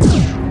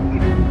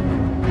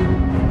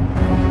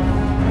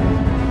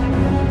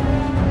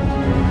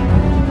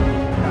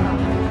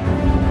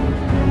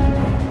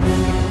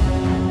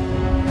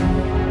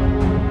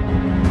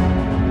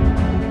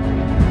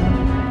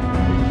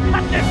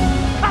 Cut this!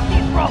 Cut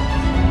these ropes!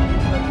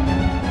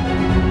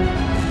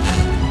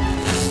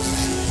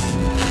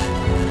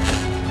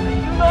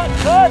 Not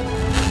cut!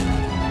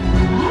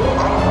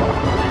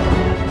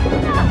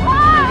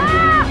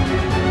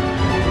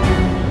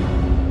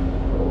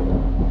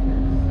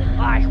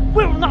 I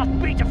will not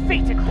be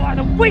defeated by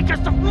the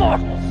weakest of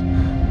mortals!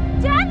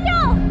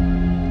 Daniel!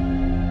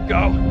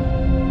 Go!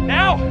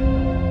 Now!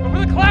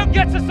 Before the clown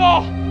gets us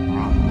all!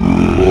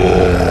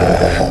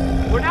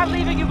 We're not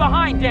leaving you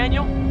behind,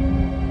 Daniel!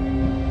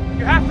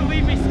 You have to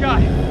leave me,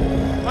 Scott!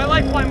 My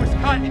lifeline was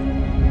cut!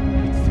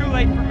 It's too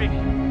late for me!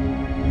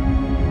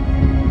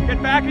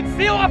 Get back and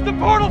seal off the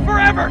portal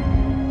forever!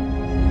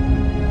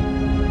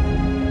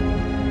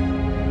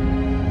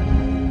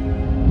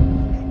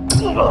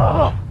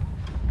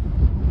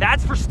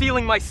 That's for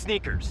stealing my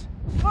sneakers.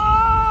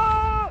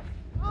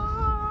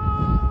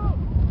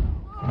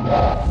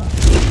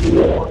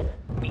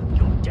 Meet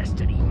your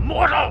destiny,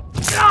 mortal!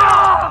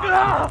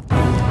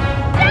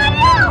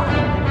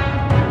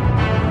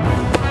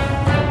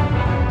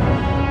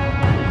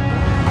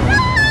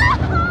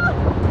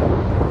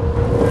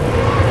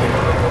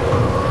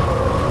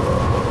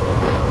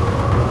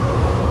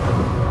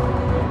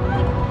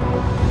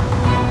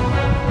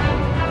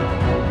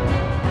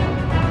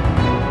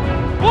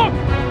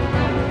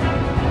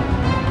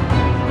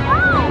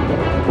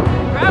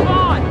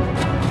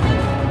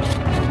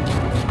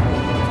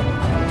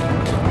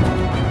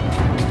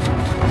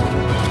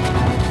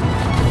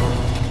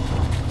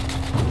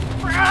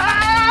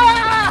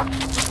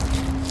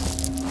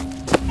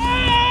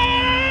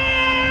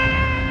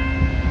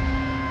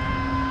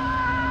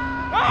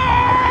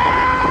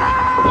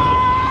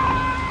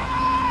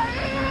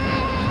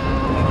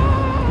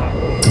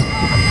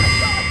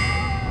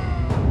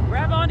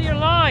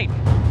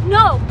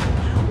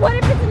 What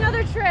if it's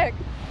another trick?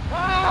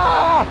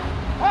 Help!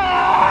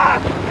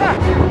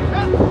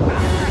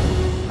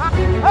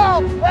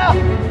 Help!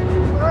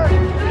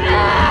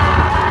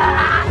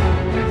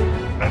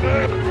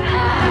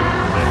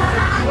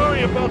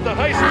 Sorry about the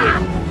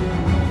heisting.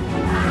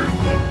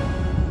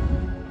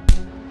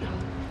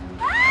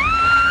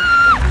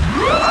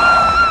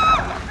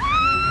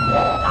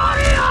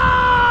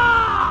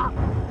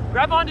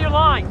 Grab onto your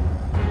line.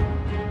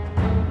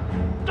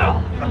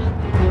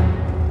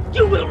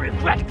 You will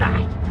regret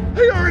that.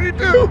 I already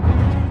do.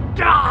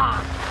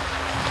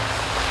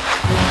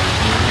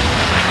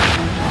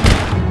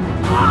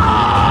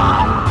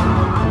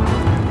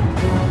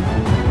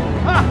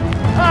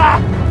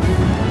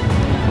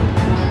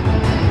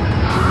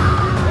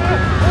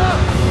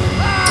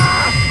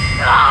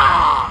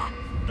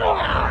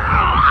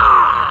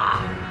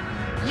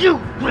 You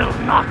will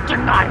not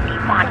deny me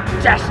my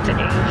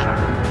destiny.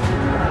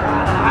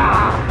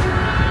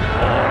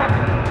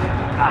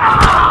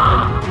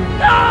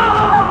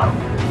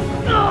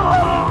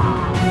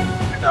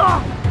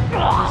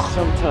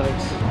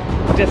 Sometimes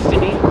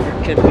destiny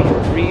can be a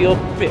real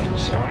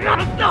bitch.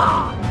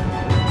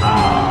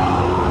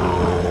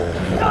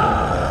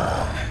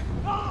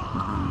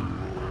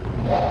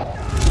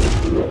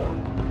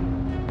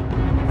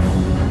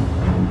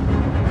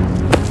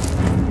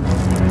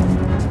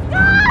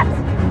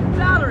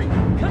 Valerie,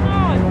 come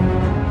on!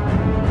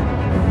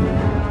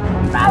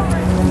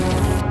 Valerie!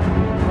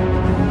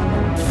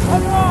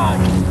 Come on!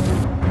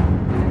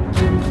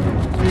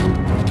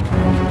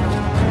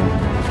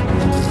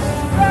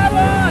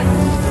 Valerie!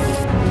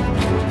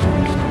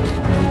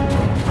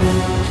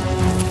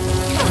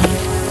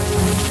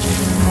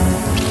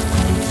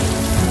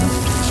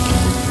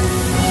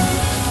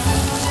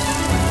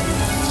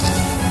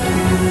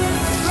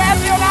 Grab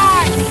your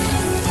line!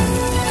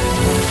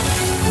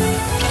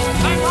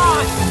 Hang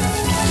on!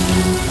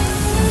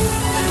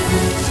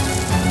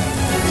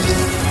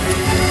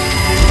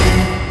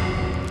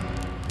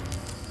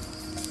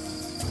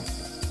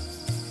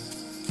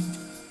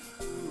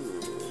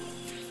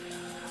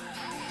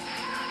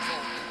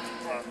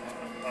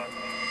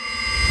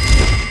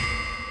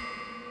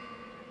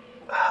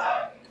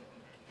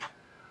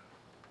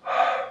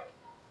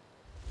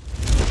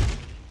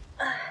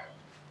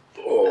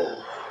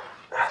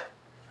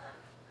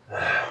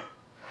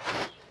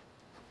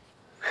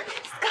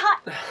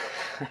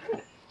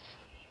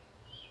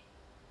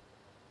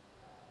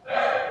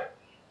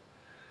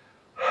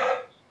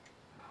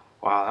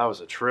 Wow, that was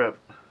a trip.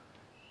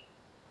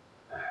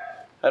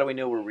 How do we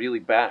know we're really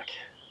back?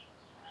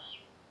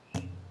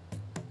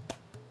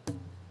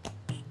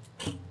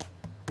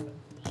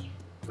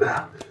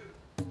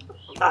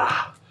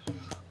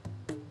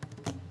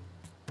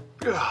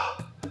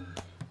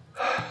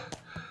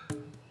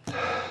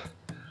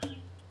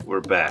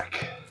 We're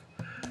back.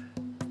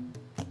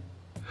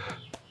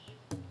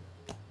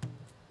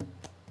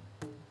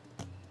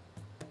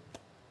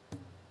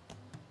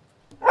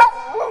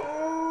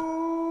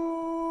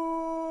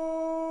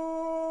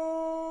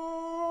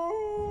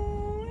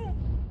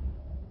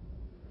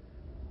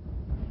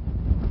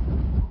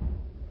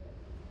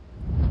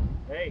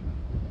 Hey,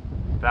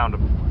 Found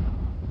him.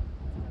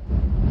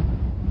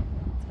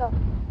 Let's go.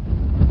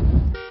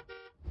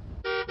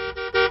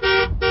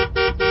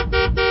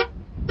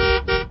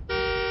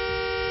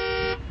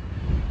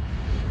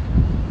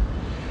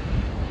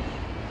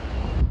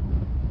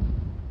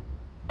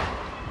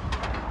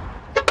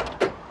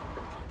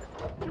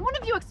 Can one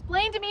of you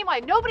explain to me why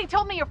nobody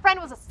told me your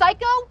friend was a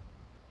psycho?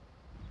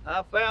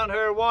 I found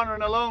her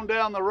wandering alone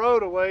down the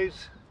road a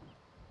ways.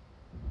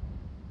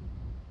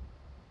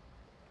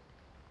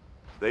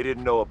 They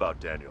didn't know about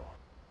Daniel,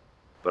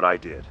 but I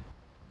did.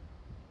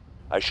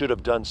 I should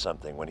have done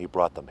something when he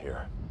brought them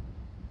here.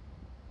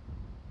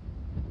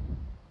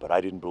 But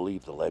I didn't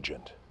believe the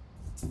legend.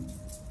 At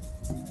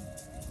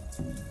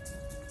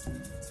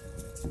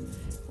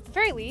the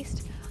very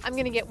least, I'm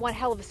gonna get one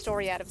hell of a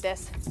story out of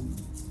this.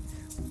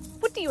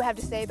 What do you have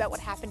to say about what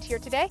happened here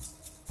today?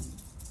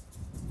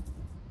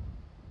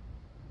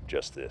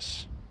 Just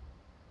this.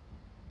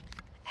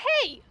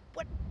 Hey!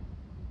 What?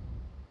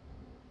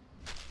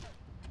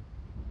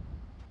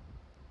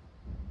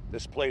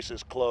 This place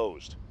is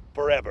closed.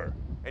 Forever.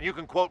 And you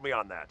can quote me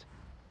on that.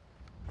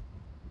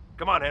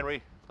 Come on,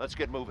 Henry. Let's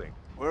get moving.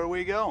 Where are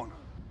we going?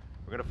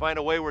 We're gonna find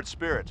a wayward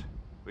spirit.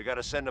 We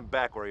gotta send him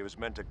back where he was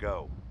meant to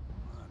go.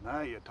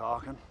 Now you're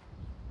talking.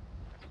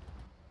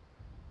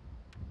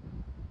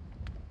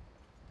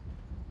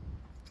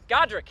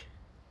 Godric!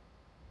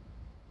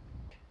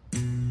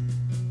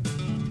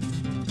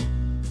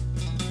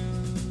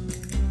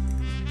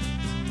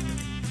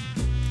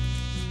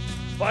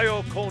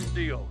 Vaya con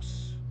Dios.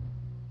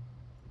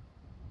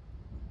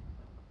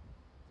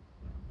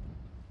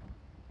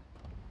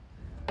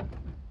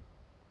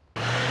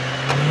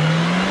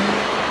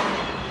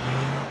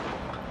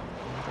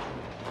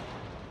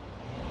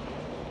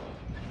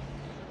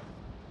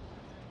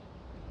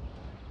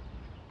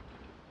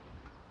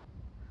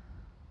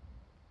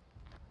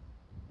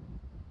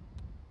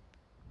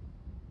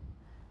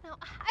 No,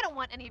 I don't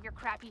want any of your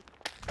crappy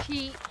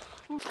He...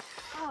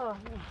 Oh.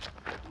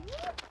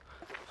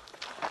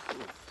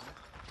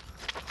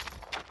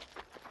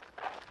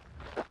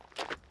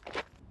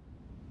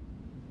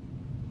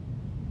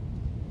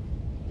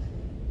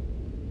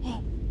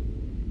 Hey.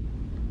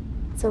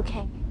 It's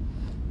okay.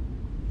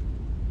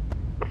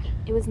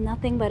 It was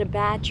nothing but a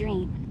bad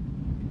dream.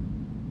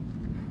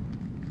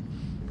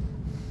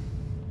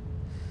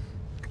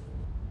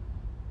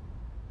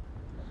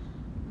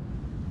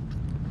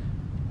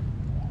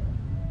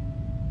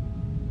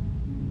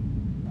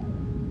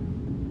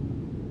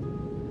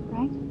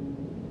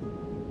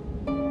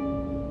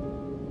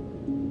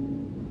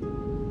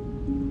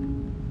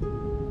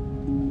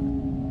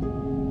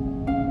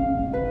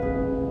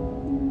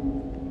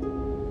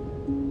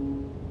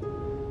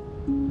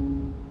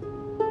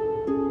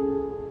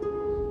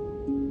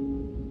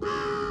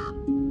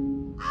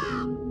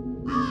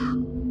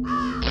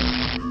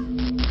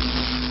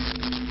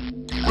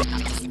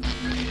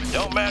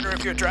 Don't matter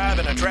if you're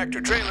driving a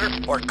tractor trailer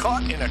or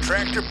caught in a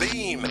tractor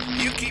beam.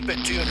 You keep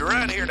it tuned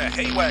right here to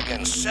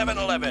Haywagon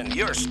 711,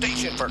 your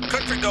station for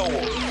country gold.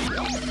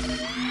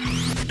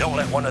 Don't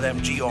let one of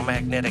them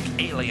geomagnetic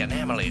alien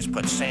anomalies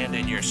put sand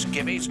in your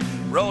skivvies.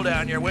 Roll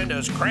down your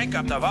windows, crank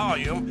up the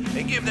volume,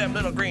 and give them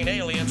little green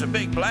aliens a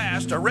big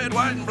blast of red,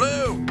 white, and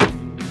blue.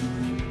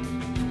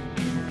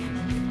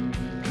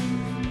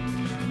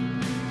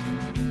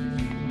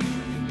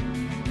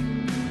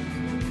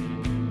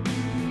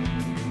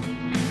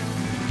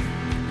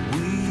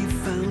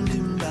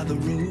 The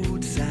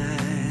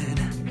roadside,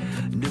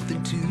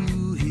 nothing to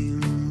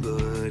him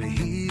but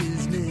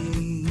his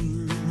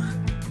name.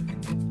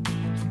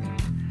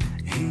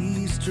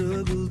 He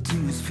struggled to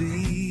his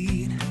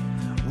feet,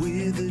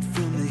 withered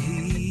from the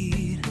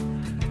heat,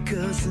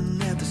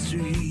 cussing at the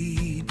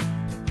street.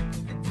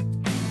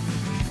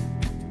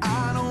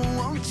 I don't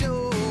want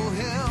your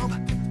help,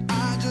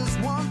 I just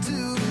want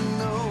to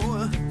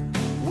know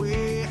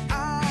where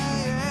I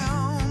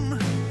am.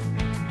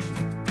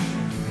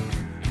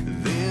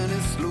 Then he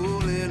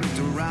slowly looked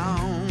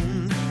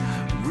around,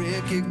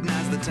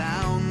 recognized the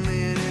town,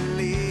 then he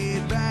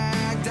laid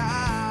back down.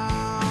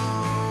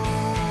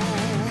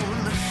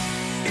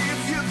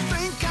 If you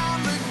think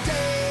I'm the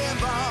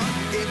devil,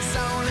 it's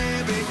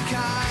only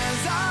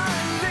because I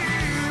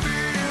live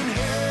in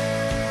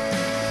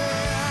hell.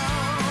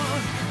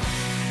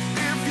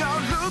 If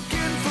you're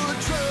looking for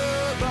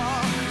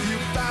trouble, you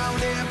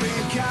found it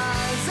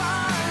because I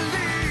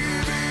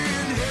live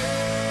in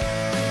hell.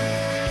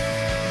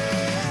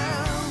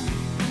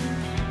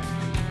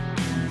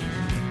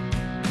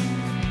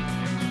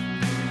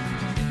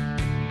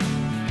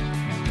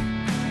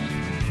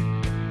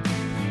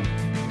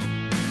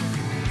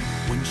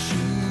 When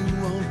she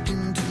walked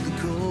into the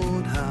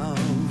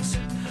courthouse,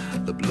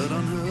 the blood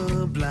on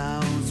her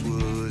blouse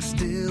was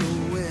still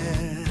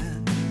wet.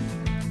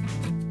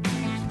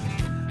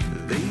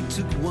 They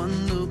took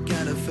one look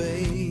at her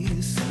face.